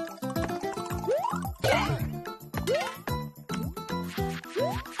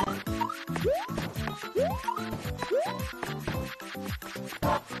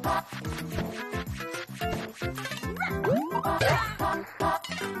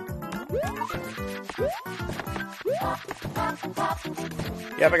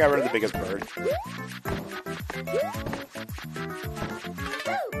 Yep, I got rid of the biggest bird.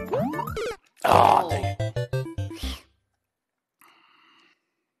 Oh, dang it.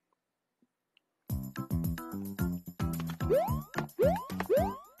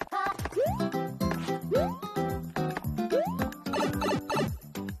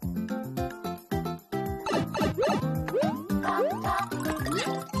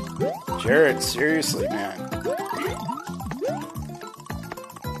 Jared, seriously, man.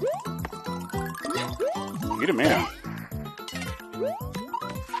 Get him in.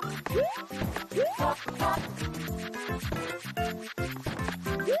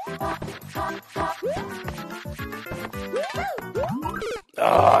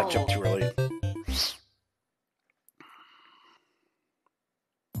 Ah, I jumped too early.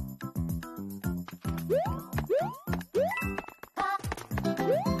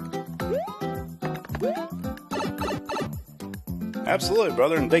 Absolutely,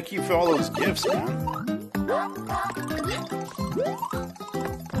 brother, and thank you for all those gifts, man.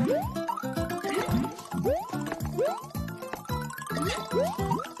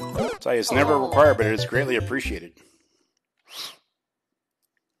 So it's never required, but it's greatly appreciated.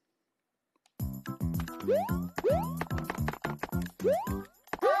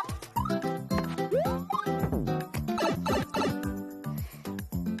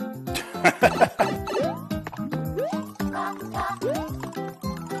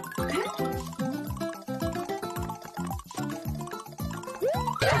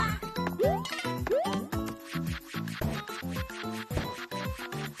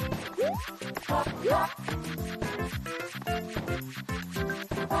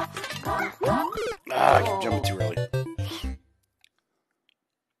 I keep jumping too early.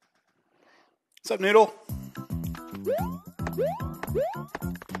 What's up, Noodle?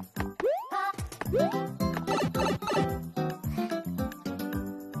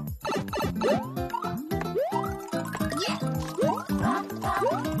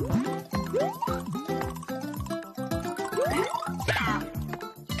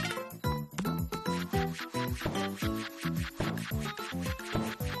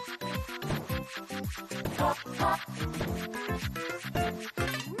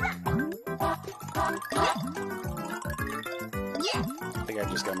 I think I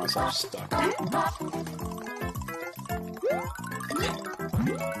just got myself stuck.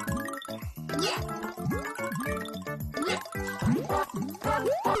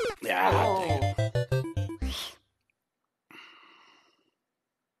 Yeah, dang it.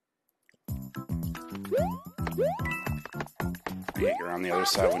 Yeah, you're on the other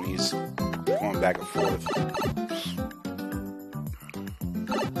side when he's going back and forth.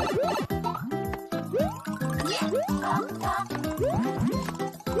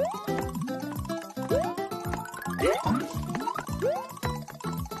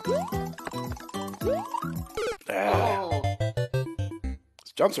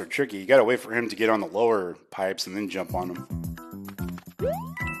 These jumps are tricky. You gotta wait for him to get on the lower pipes and then jump on them.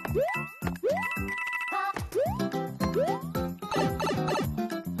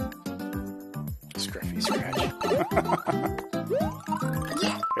 Scruffy scratch.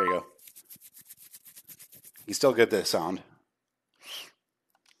 There you go. You still get that sound.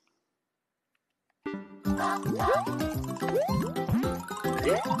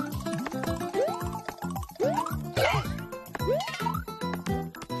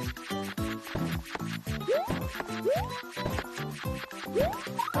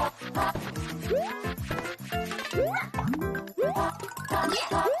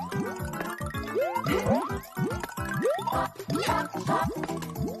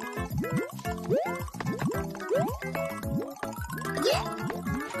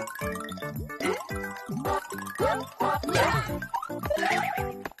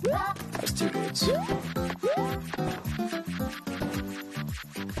 That's two dudes.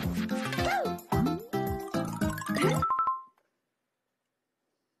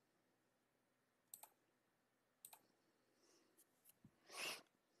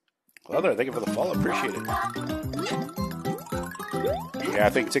 Well, there, thank you for the follow. Appreciate it. Yeah, I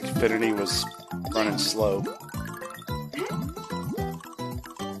think Tickfinity was running slow.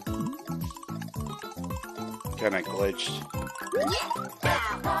 Kind of glitched.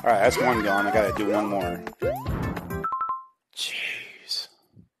 Alright, that's one gone. I gotta do one more. Jeez.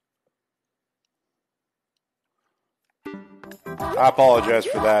 I apologize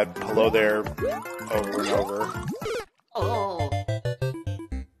for that. Hello there. Over and over. Oh.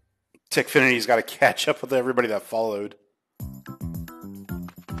 Tickfinity's got to catch up with everybody that followed.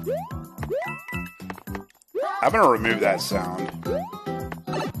 I'm going to remove that sound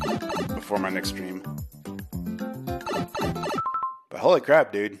before my next stream. But holy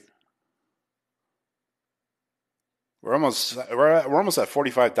crap, dude. We're almost at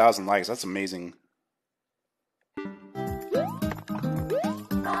 45,000 likes. That's amazing.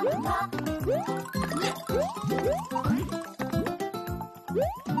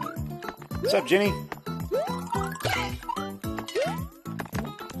 What's up, Jenny?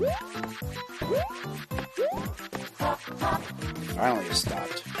 Finally, it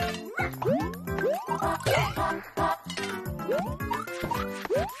stopped.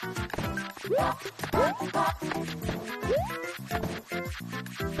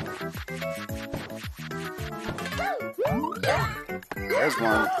 There's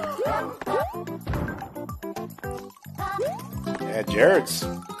one. Yeah, Jared's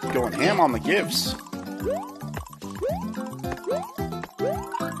going ham on the gifts.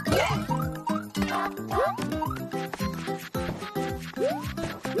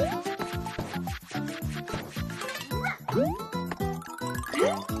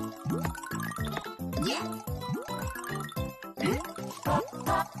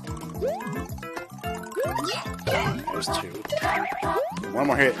 There's 2. One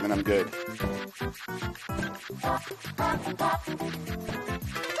more hit and then I'm good.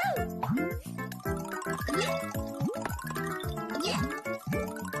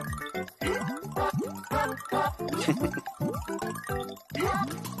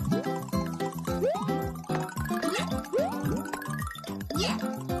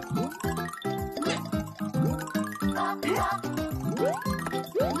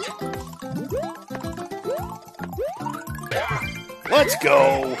 Let's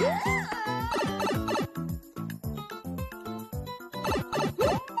go!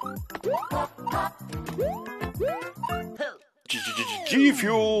 G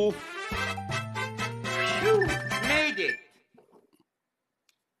Fuel! You made it!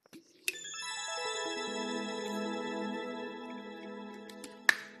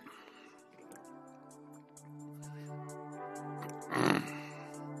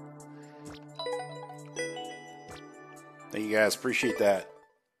 Thank you guys, appreciate that.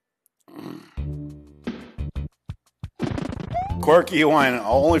 Quirky wine,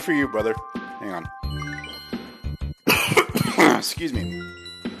 only for you, brother. Hang on. Excuse me.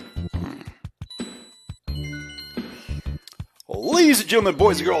 Ladies and gentlemen,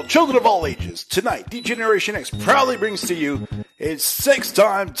 boys and girls, children of all ages, tonight, D-Generation X proudly brings to you its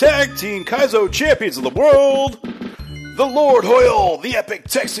 6-time Tag Team Kaizo Champions of the World, the Lord Hoyle, the Epic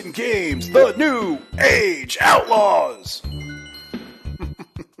Texan Games, the New Age Outlaws.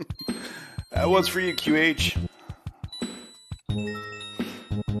 That one's for you, QH.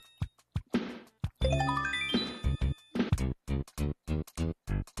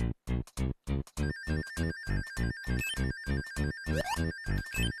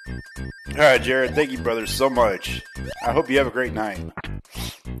 Alright, Jared, thank you, brother, so much. I hope you have a great night.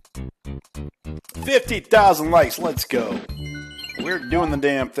 50,000 likes, let's go. We're doing the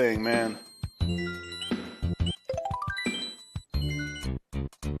damn thing, man.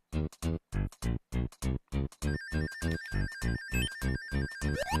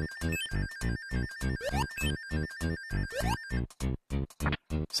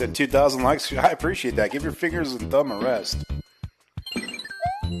 Said 2,000 likes. I appreciate that. Give your fingers and thumb a rest.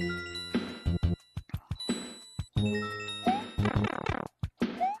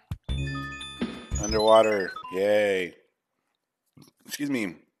 Underwater. Yay. Excuse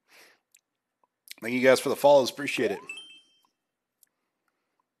me. Thank you guys for the follows. Appreciate it.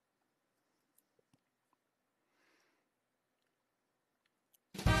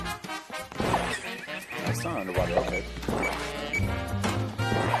 That's not underwater. Okay.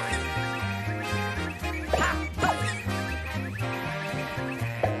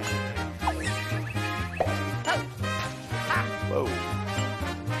 Whoa.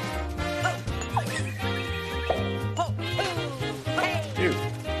 Dude.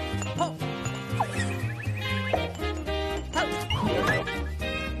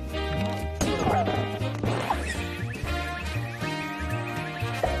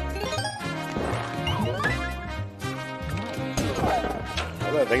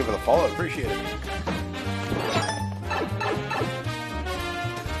 Thank you for the follow. Appreciate it.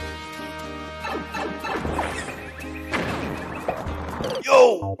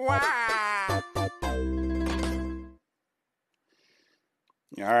 Yo!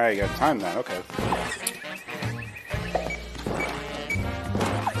 Alright, you got time that. Okay.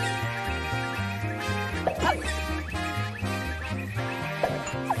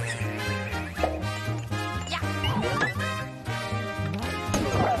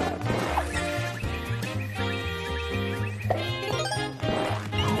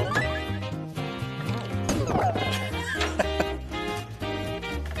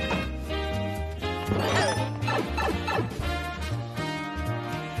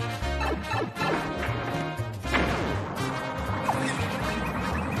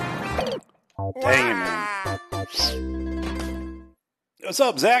 Dang it, man. What's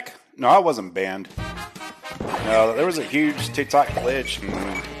up, Zach? No, I wasn't banned. No, there was a huge TikTok glitch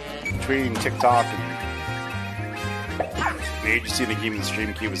between TikTok and the agency that gave me the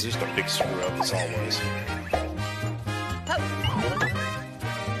stream key. Was just a big screw up, that's all it was.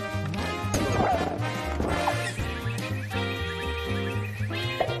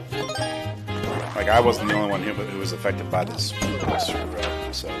 Like, I wasn't the only one who was affected by this screw up,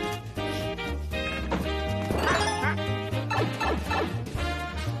 so...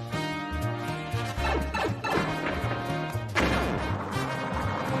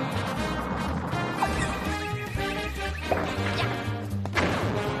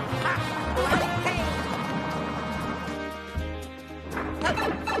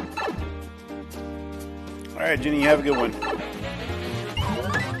 Alright, Jenny, have a good one.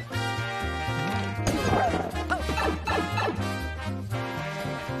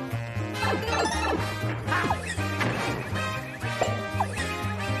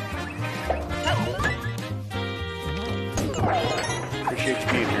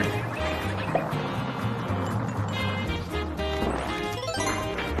 HP in here.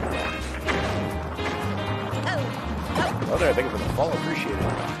 Oh, there, thank you for the follow. Appreciate it.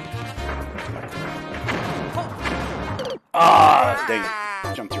 Ah, dang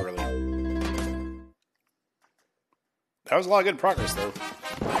it. Jumped too early. That was a lot of good progress, though.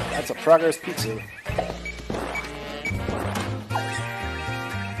 That's a progress pizza.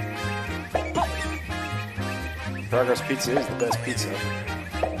 Progress Pizza is the best pizza.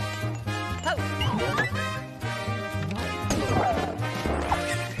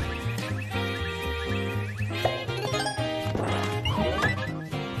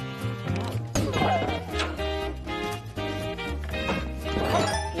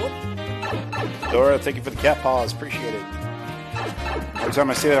 Dora, thank you for the cat paws. Appreciate it. Every time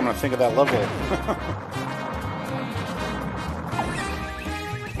I say that, I'm going to think of that level.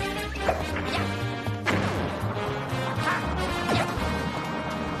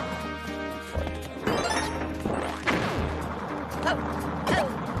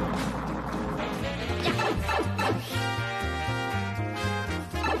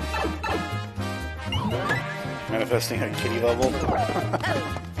 Manifesting a kitty level.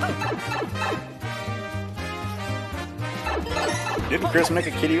 Didn't Chris make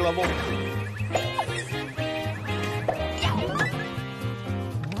a kitty level?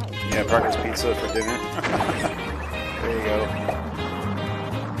 Yeah, Progress Pizza for dinner. There you go.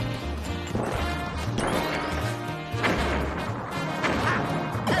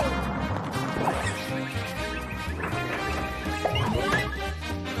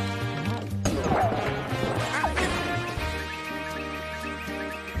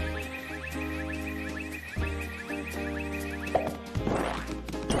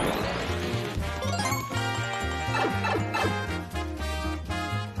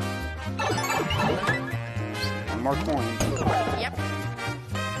 More coin. Yep.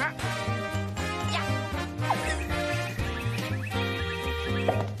 Yeah.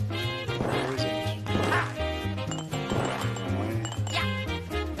 Where is it? Yeah.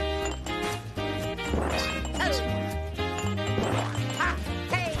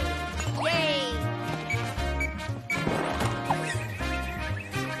 Hey. Yay.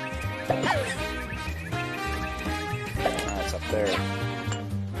 It's up there.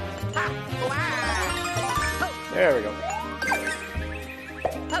 Wow. There we go.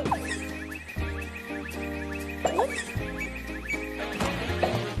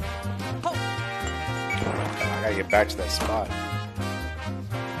 I gotta get back to that spot.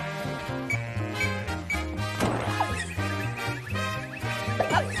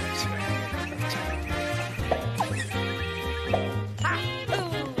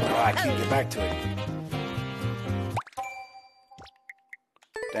 Oh, I can't get back to it.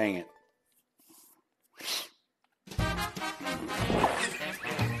 Dang it.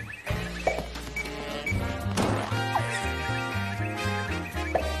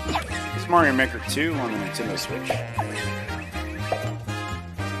 Mario Maker 2 on the Nintendo Switch.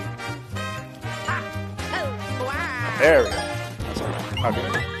 There we go. That's okay. Okay.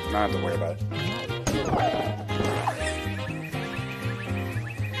 Not have to worry about it.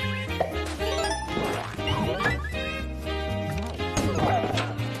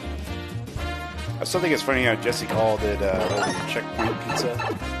 I still think it's funny how Jesse called it Checkpoint Pizza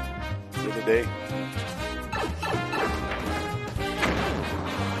the other day.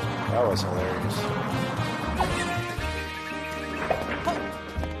 That was hilarious.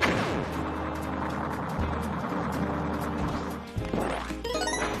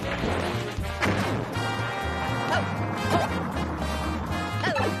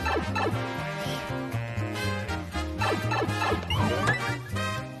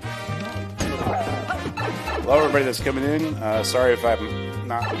 Hello, everybody that's coming in. Sorry if I'm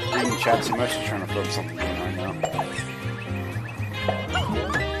not reading chat too much. Just trying to focus on the game right now.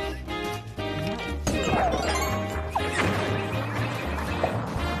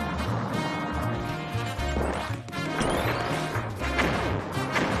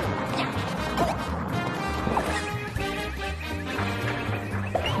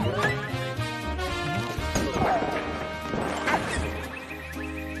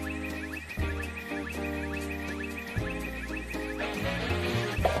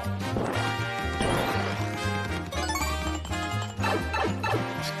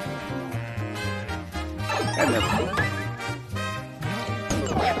 And there we go.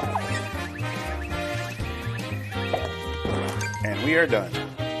 And we are done.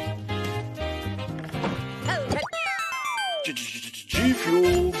 G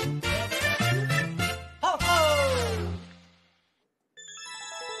Fuel.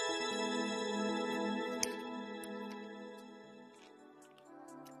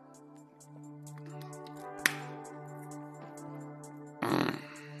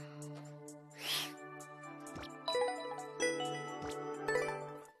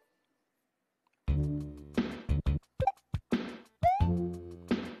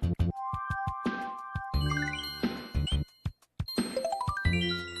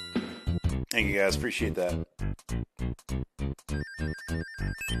 Thank you guys, appreciate that.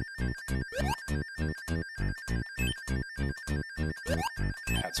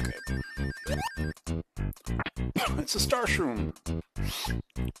 That's good. It's a star shroom.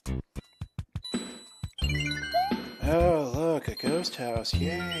 Oh, look, a ghost house.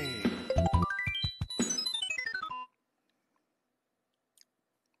 Yay.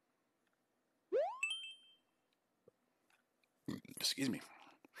 Excuse me.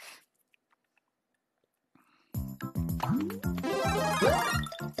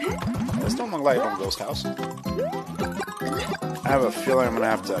 This don't look like a ghost house. I have a feeling I'm gonna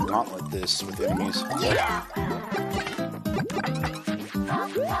have to gauntlet this with enemies.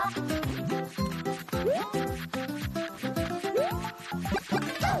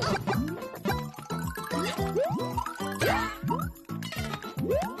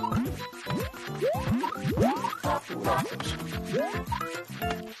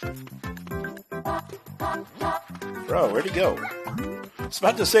 Bro, where'd he go? I was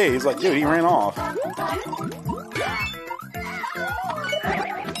about to say, he's like, dude, he ran off.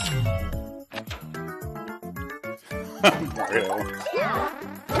 Mario.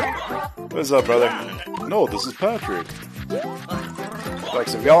 What's up, brother? No, this is Patrick. Like,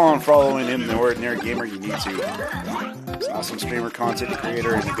 so if y'all aren't following him, the Ordinary Gamer, you need to. He's an awesome streamer, content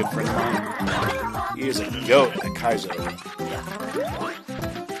creator, and a good friend of mine. He is a goat at Kaizo.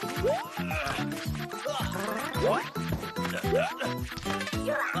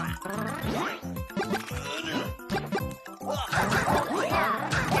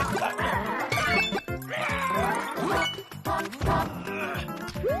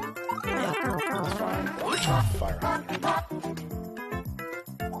 Fire on him.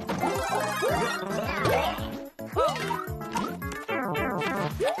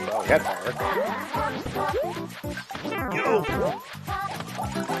 Well, he had fire. Yo!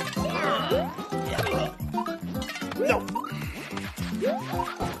 No!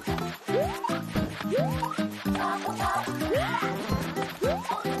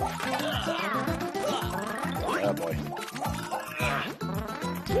 Oh boy.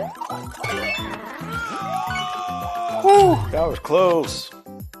 Whew, that was close.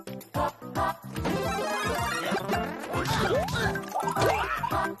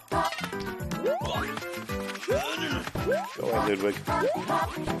 Go ahead, Ludwig.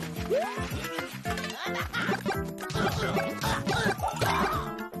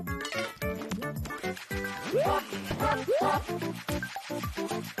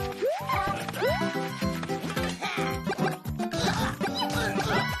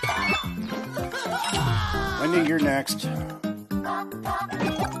 Wendy, you're next.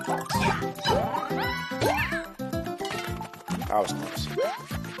 That was close.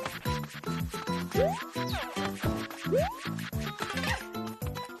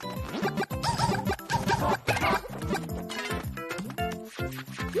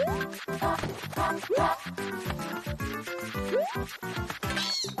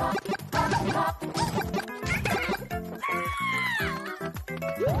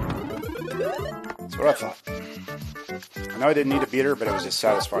 That's what I thought. I know I didn't need a beater, but it was just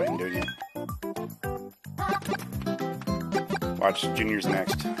satisfying doing it. Watch, Junior's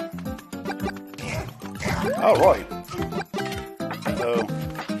next. Oh, Roy. Hello.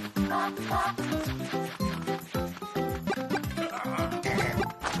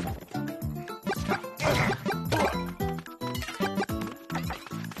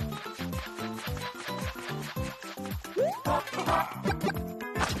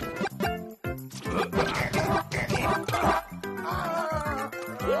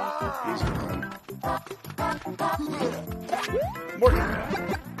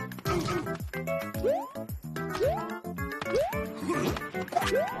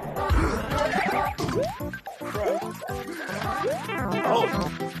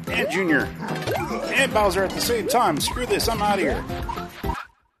 Oh, and Junior and Bowser at the same time. Screw this, I'm out of here.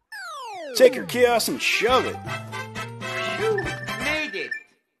 Take your chaos and shove it. You made it.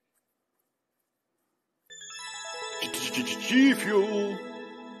 G Fuel.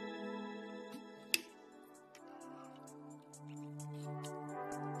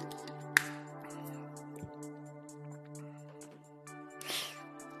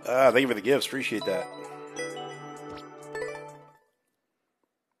 Thank you for the gifts. Appreciate that.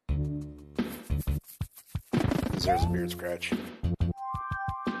 Deserves a beard scratch.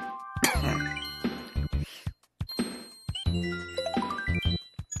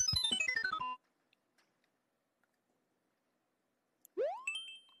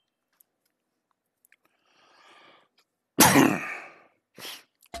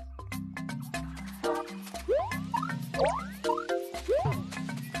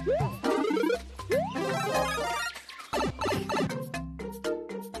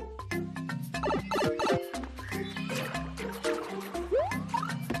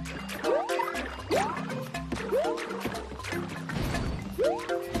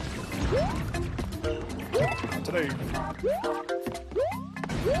 today.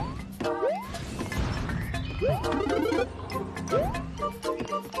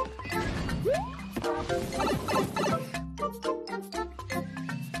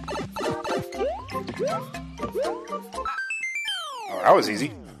 Oh, that was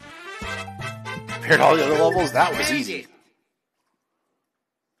easy. Compared to all the other levels, that was easy.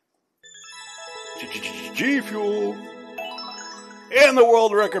 G Fuel. And the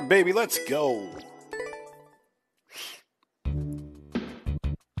world record, baby. Let's go.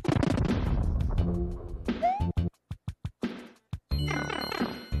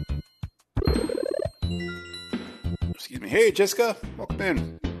 Excuse me. Hey, Jessica. Welcome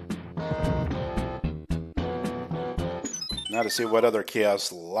in. Now to see what other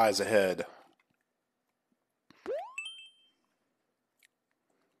chaos lies ahead.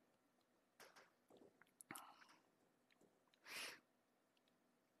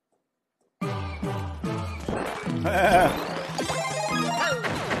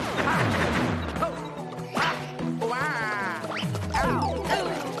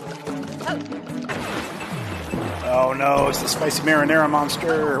 Oh no, it's the spicy marinara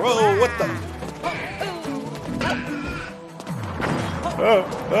monster. Whoa, what the?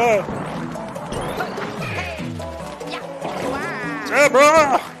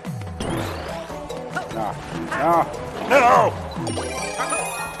 Zebra! No!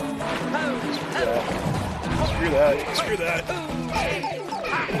 Screw that.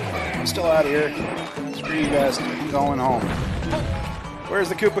 I'm still out of here. Screw you guys. I'm going home. Where's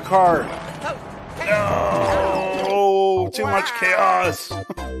the Koopa car? No! Too much chaos. I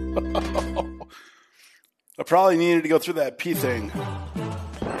probably needed to go through that P thing.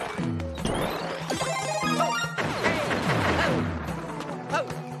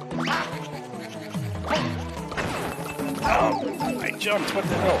 Oh, I jumped. What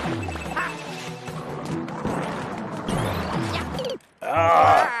the hell?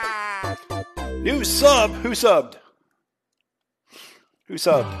 New sub. Who subbed? Who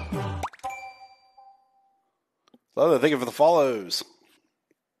subbed? Love it. Thank you for the follows.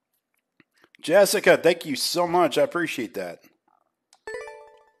 Jessica, thank you so much. I appreciate that.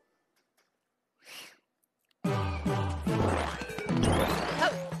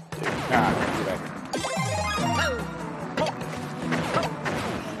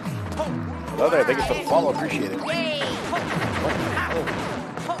 Hello there. Thank you for the follow. Appreciate it.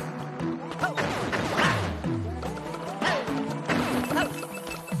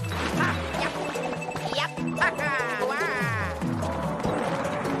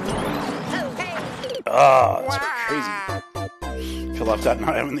 Oh, that's crazy. Feel left out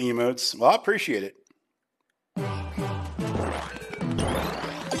not having the emotes. Well, I appreciate it.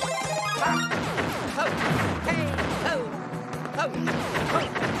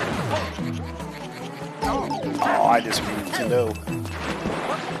 Oh, I just mean Nintendo.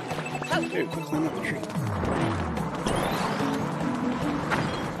 Dude, quit climbing up the tree.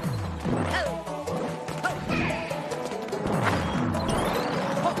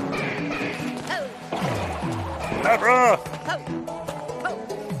 Abra!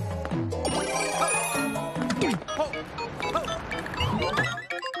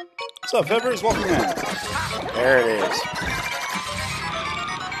 What's up, Febbers? Welcome in. There it is.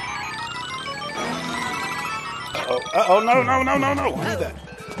 Uh-oh, no. Who did that?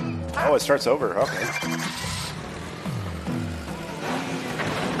 Oh, it starts over. Okay.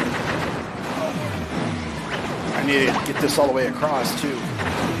 I need to get this all the way across, too.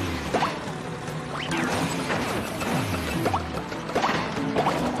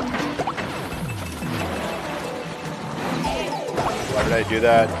 Why did I do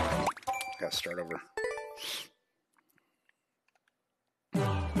that? Gotta start over.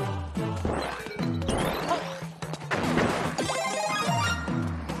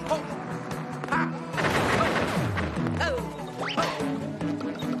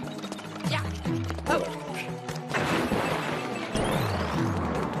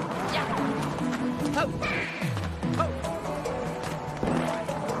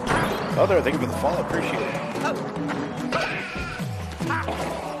 Oh, there, thank you for the follow. Appreciate it.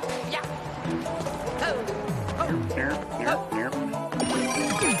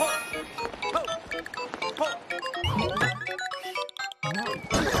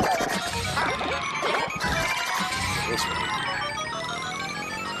 This way.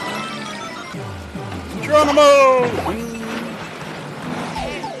 Geronimo!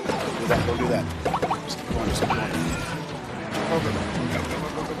 Don't do that. Just keep going, Over.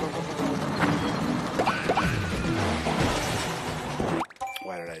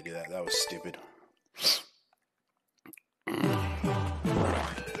 Why did I do that? That was stupid.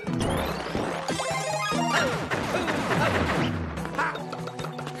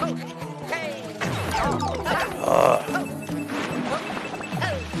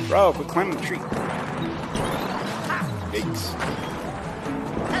 Bro, quit climbing the tree. Yikes.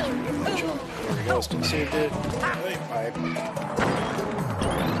 There we go, still saved it. Wait, bye.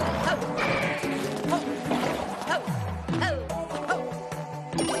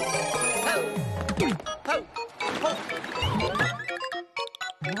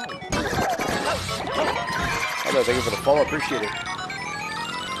 Hello, thank you for the follow, appreciate it.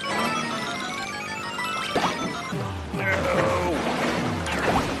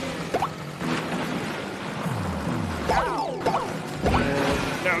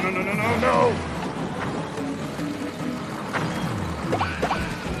 No.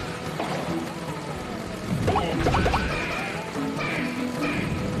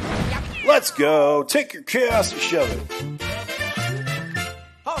 Let's go. Take your chaos and shove it.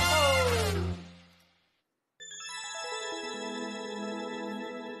 Ho ho!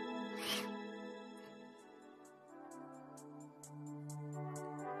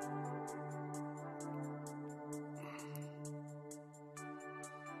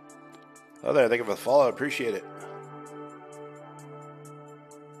 Oh, there. Thank you for the follow. Appreciate it.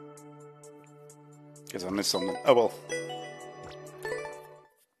 Guess I missed something. Oh, well.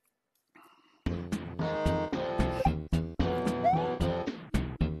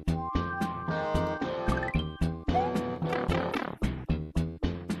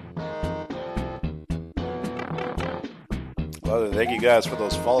 Well, thank you guys for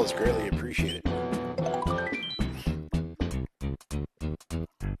those follows. Greatly appreciate it.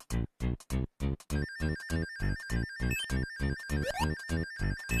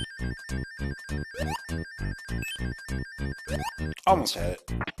 Almost had it.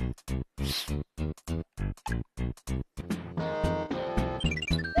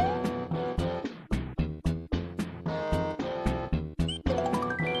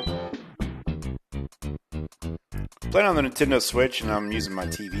 Playing on the Nintendo Switch, and I'm using my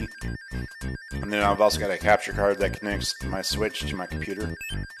TV. And then I've also got a capture card that connects my Switch to my computer.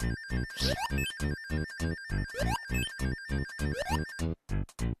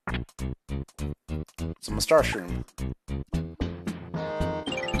 It's a mustache room.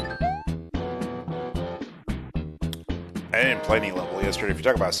 I didn't play any level yesterday. If you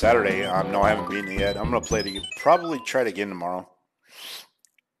talk about Saturday, no, I haven't beaten it yet. I'm going to play it. Probably try it again tomorrow.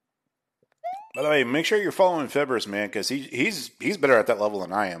 By the way, make sure you're following Fibbers, man, because he's better at that level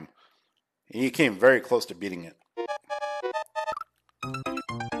than I am. He came very close to beating it.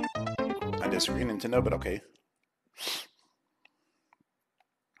 I disagree, Nintendo, but okay.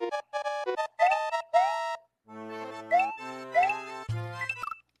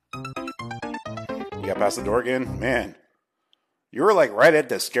 You got past the door again? Man, you were like right at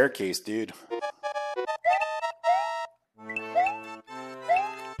the staircase, dude.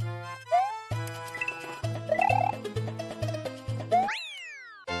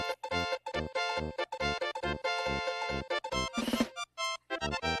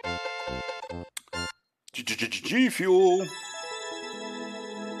 G Fuel.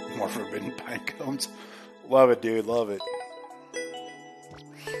 More forbidden pine cones. Love it, dude. Love it.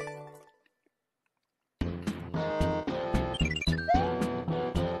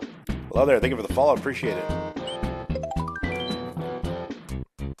 Hello there. Thank you for the follow. Appreciate it.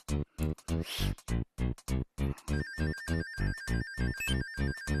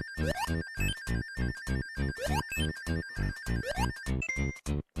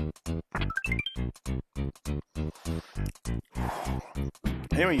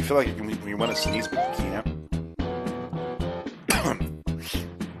 Anyway, you feel like you want to sneeze, but you can't.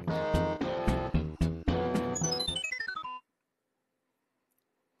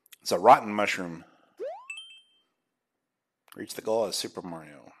 It's a rotten mushroom. Reach the goal as Super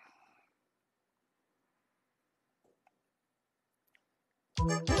Mario.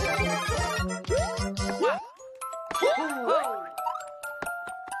 What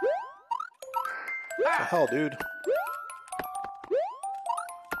the hell, dude?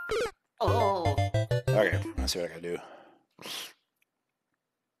 Oh. Okay, let's see what I gotta do.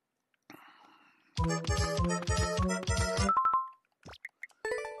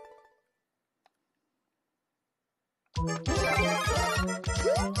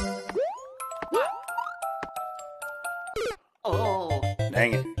 Oh.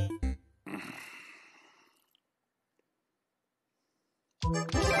 Dang it.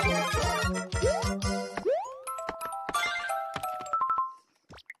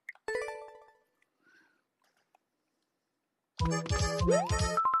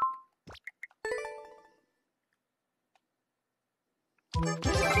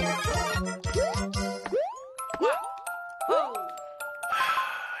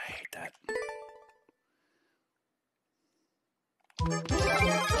 I hate that.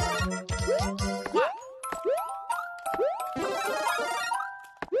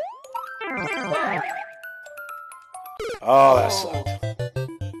 Oh, that sucked.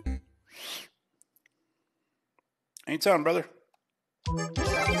 Anytime, brother.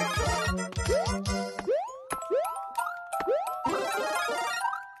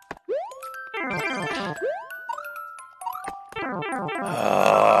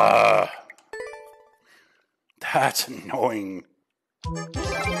 That's annoying.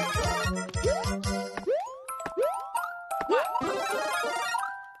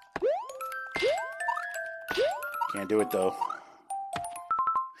 Can't do it though.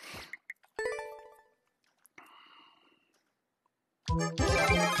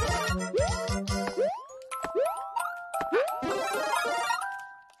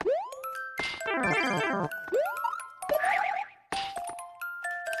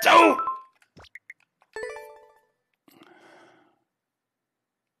 Don't!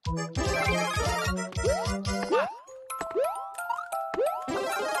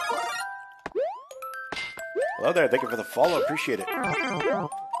 Hello there, thank you for the follow, appreciate it.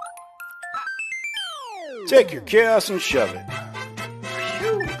 Take your chaos and shove it.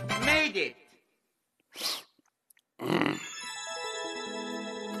 You made it.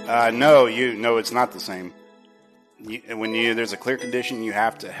 No, it's not the same. There's a clear condition, you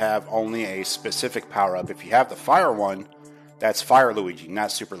have to have only a specific power-up. If you have the fire one, that's Fire Luigi,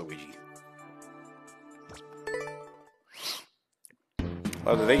 not Super Luigi.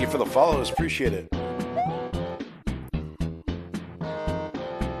 Well, thank you for the follows, appreciate it.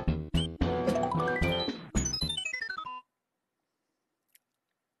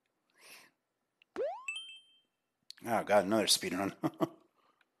 Oh god, another speedrun.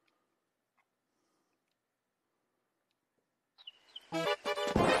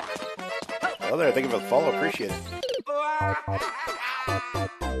 Hello there, thank you for the follow, appreciate it.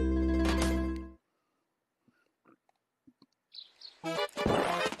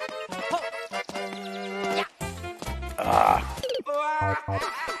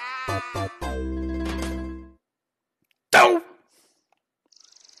 Don't!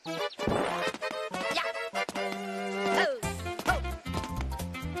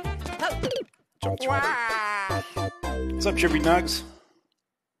 Jump right. What's up, Trippy Nugs?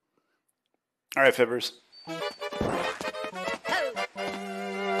 Alright, Fibbers.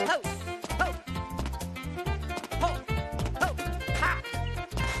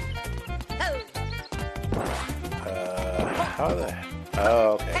 How the...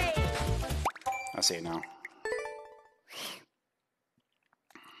 Oh, okay. I see it now.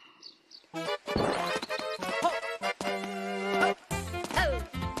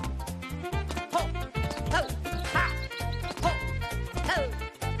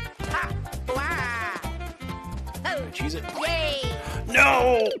 Cheese it. Yay!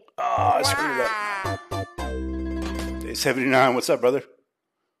 No! Oh, I screwed it up. Day 79, what's up, brother?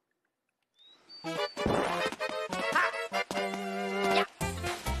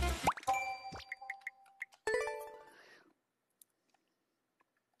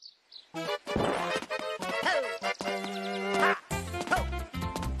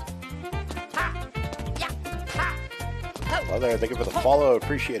 Well, there, thank you for the follow,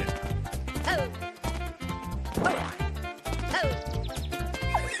 appreciate it.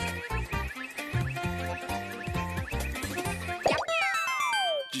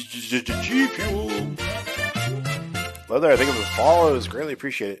 G-Fuel. Well, there, thank you for the follows, greatly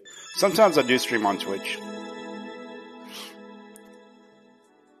appreciate it. Sometimes I do stream on Twitch.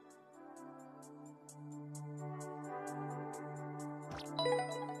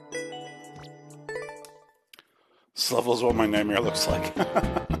 This level is what my nightmare looks like.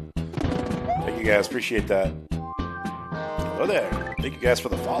 Thank you guys, appreciate that. Hello there. Thank you guys for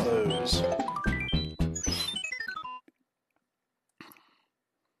the follows.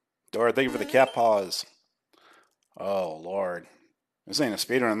 Dora, thank you for the cat paws. Oh, Lord. This ain't a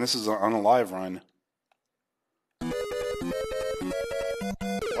speedrun, this is on a live run.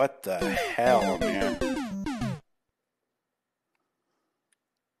 What the hell, man?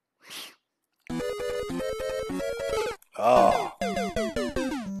 Oh.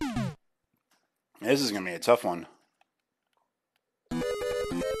 This is going to be a tough one.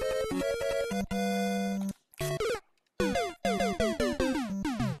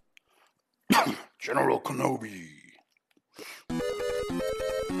 General Kenobi.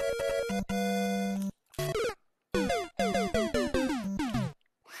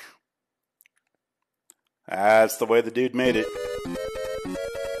 That's the way the dude made it.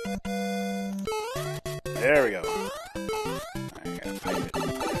 There we go. I gotta pipe it.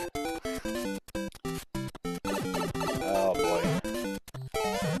 Oh boy.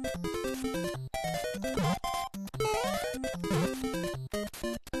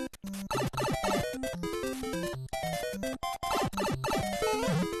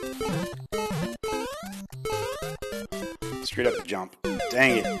 straight up the jump.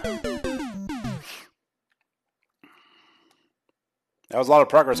 Dang it. That was a lot of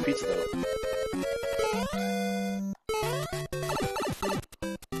progress pizza, though.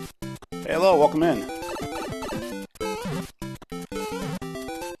 Hey, hello, welcome in.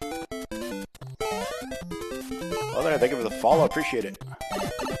 Oh, there, thank you for the follow. Appreciate it.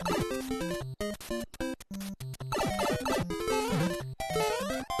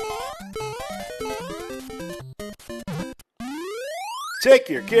 Take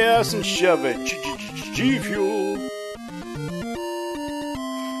your gas and shove it. G Fuel.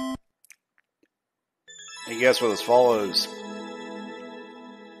 Hey, guess what this follows?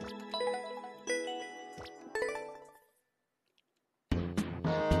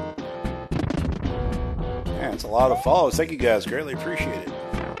 Man, it's a lot of follows. Thank you guys. Greatly appreciate it.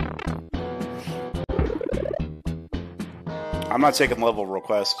 I'm not taking level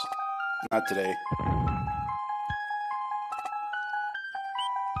requests. Not today.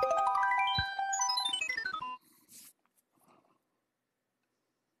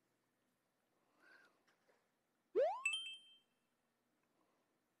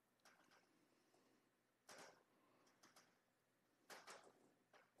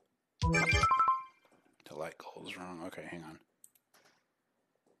 The light goes wrong. Okay, hang on.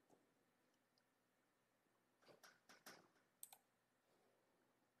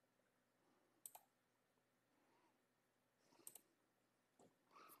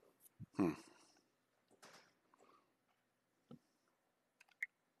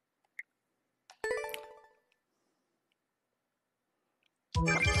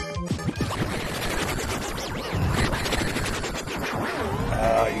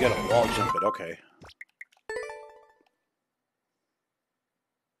 You gotta wall jump it, okay.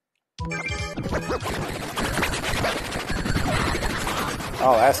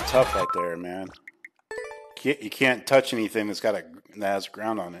 Oh, that's tough right there, man. You can't touch anything that has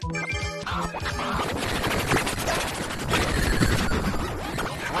ground on it.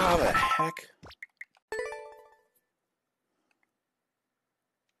 How the heck?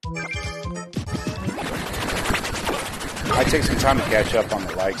 Might take some time to catch up on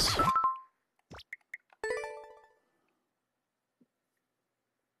the likes.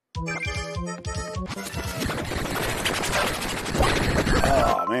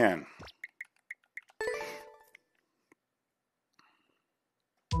 Oh, man.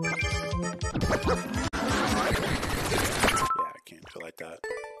 Yeah, I can't do it like that.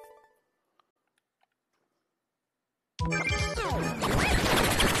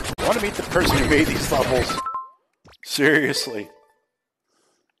 I want to meet the person who made these levels. Seriously.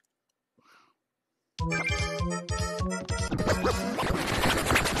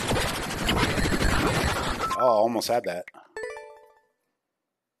 Oh, almost had that.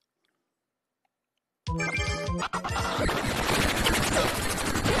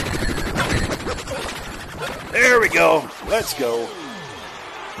 There we go. Let's go.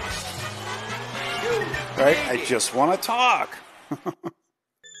 Right? I just want to talk.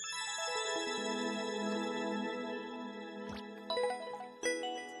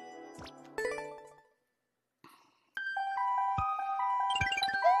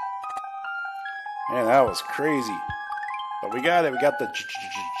 Man, that was crazy. But we got it. We got the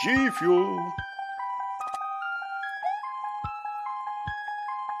G Fuel.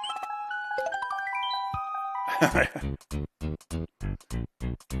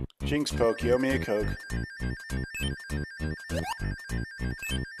 Jinx poke, you owe me a Coke.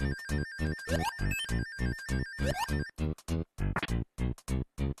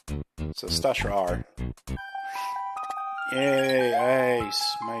 So Stasha R. Yay,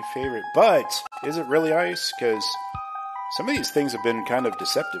 ice, my favorite. But is it really ice? Because some of these things have been kind of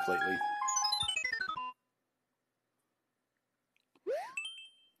deceptive lately.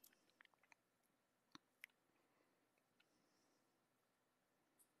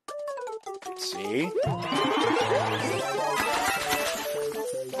 See?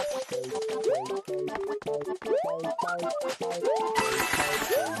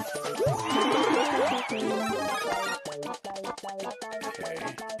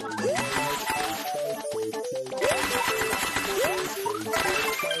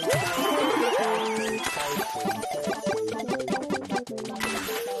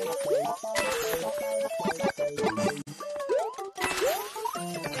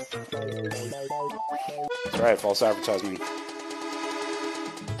 That's right, false advertising.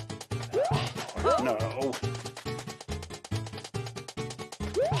 No.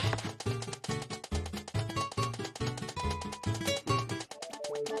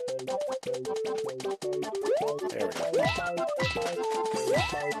 There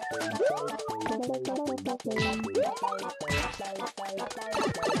we go.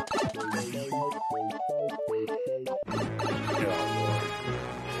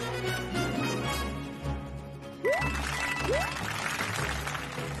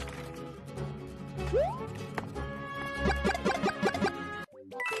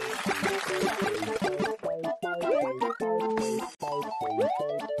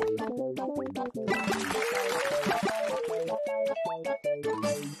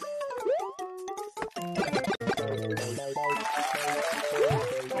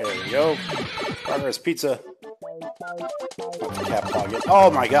 There we go. Progress pizza. Cat pocket.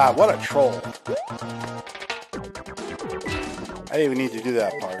 Oh my god, what a troll. I didn't even need to do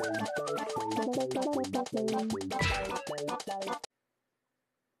that part.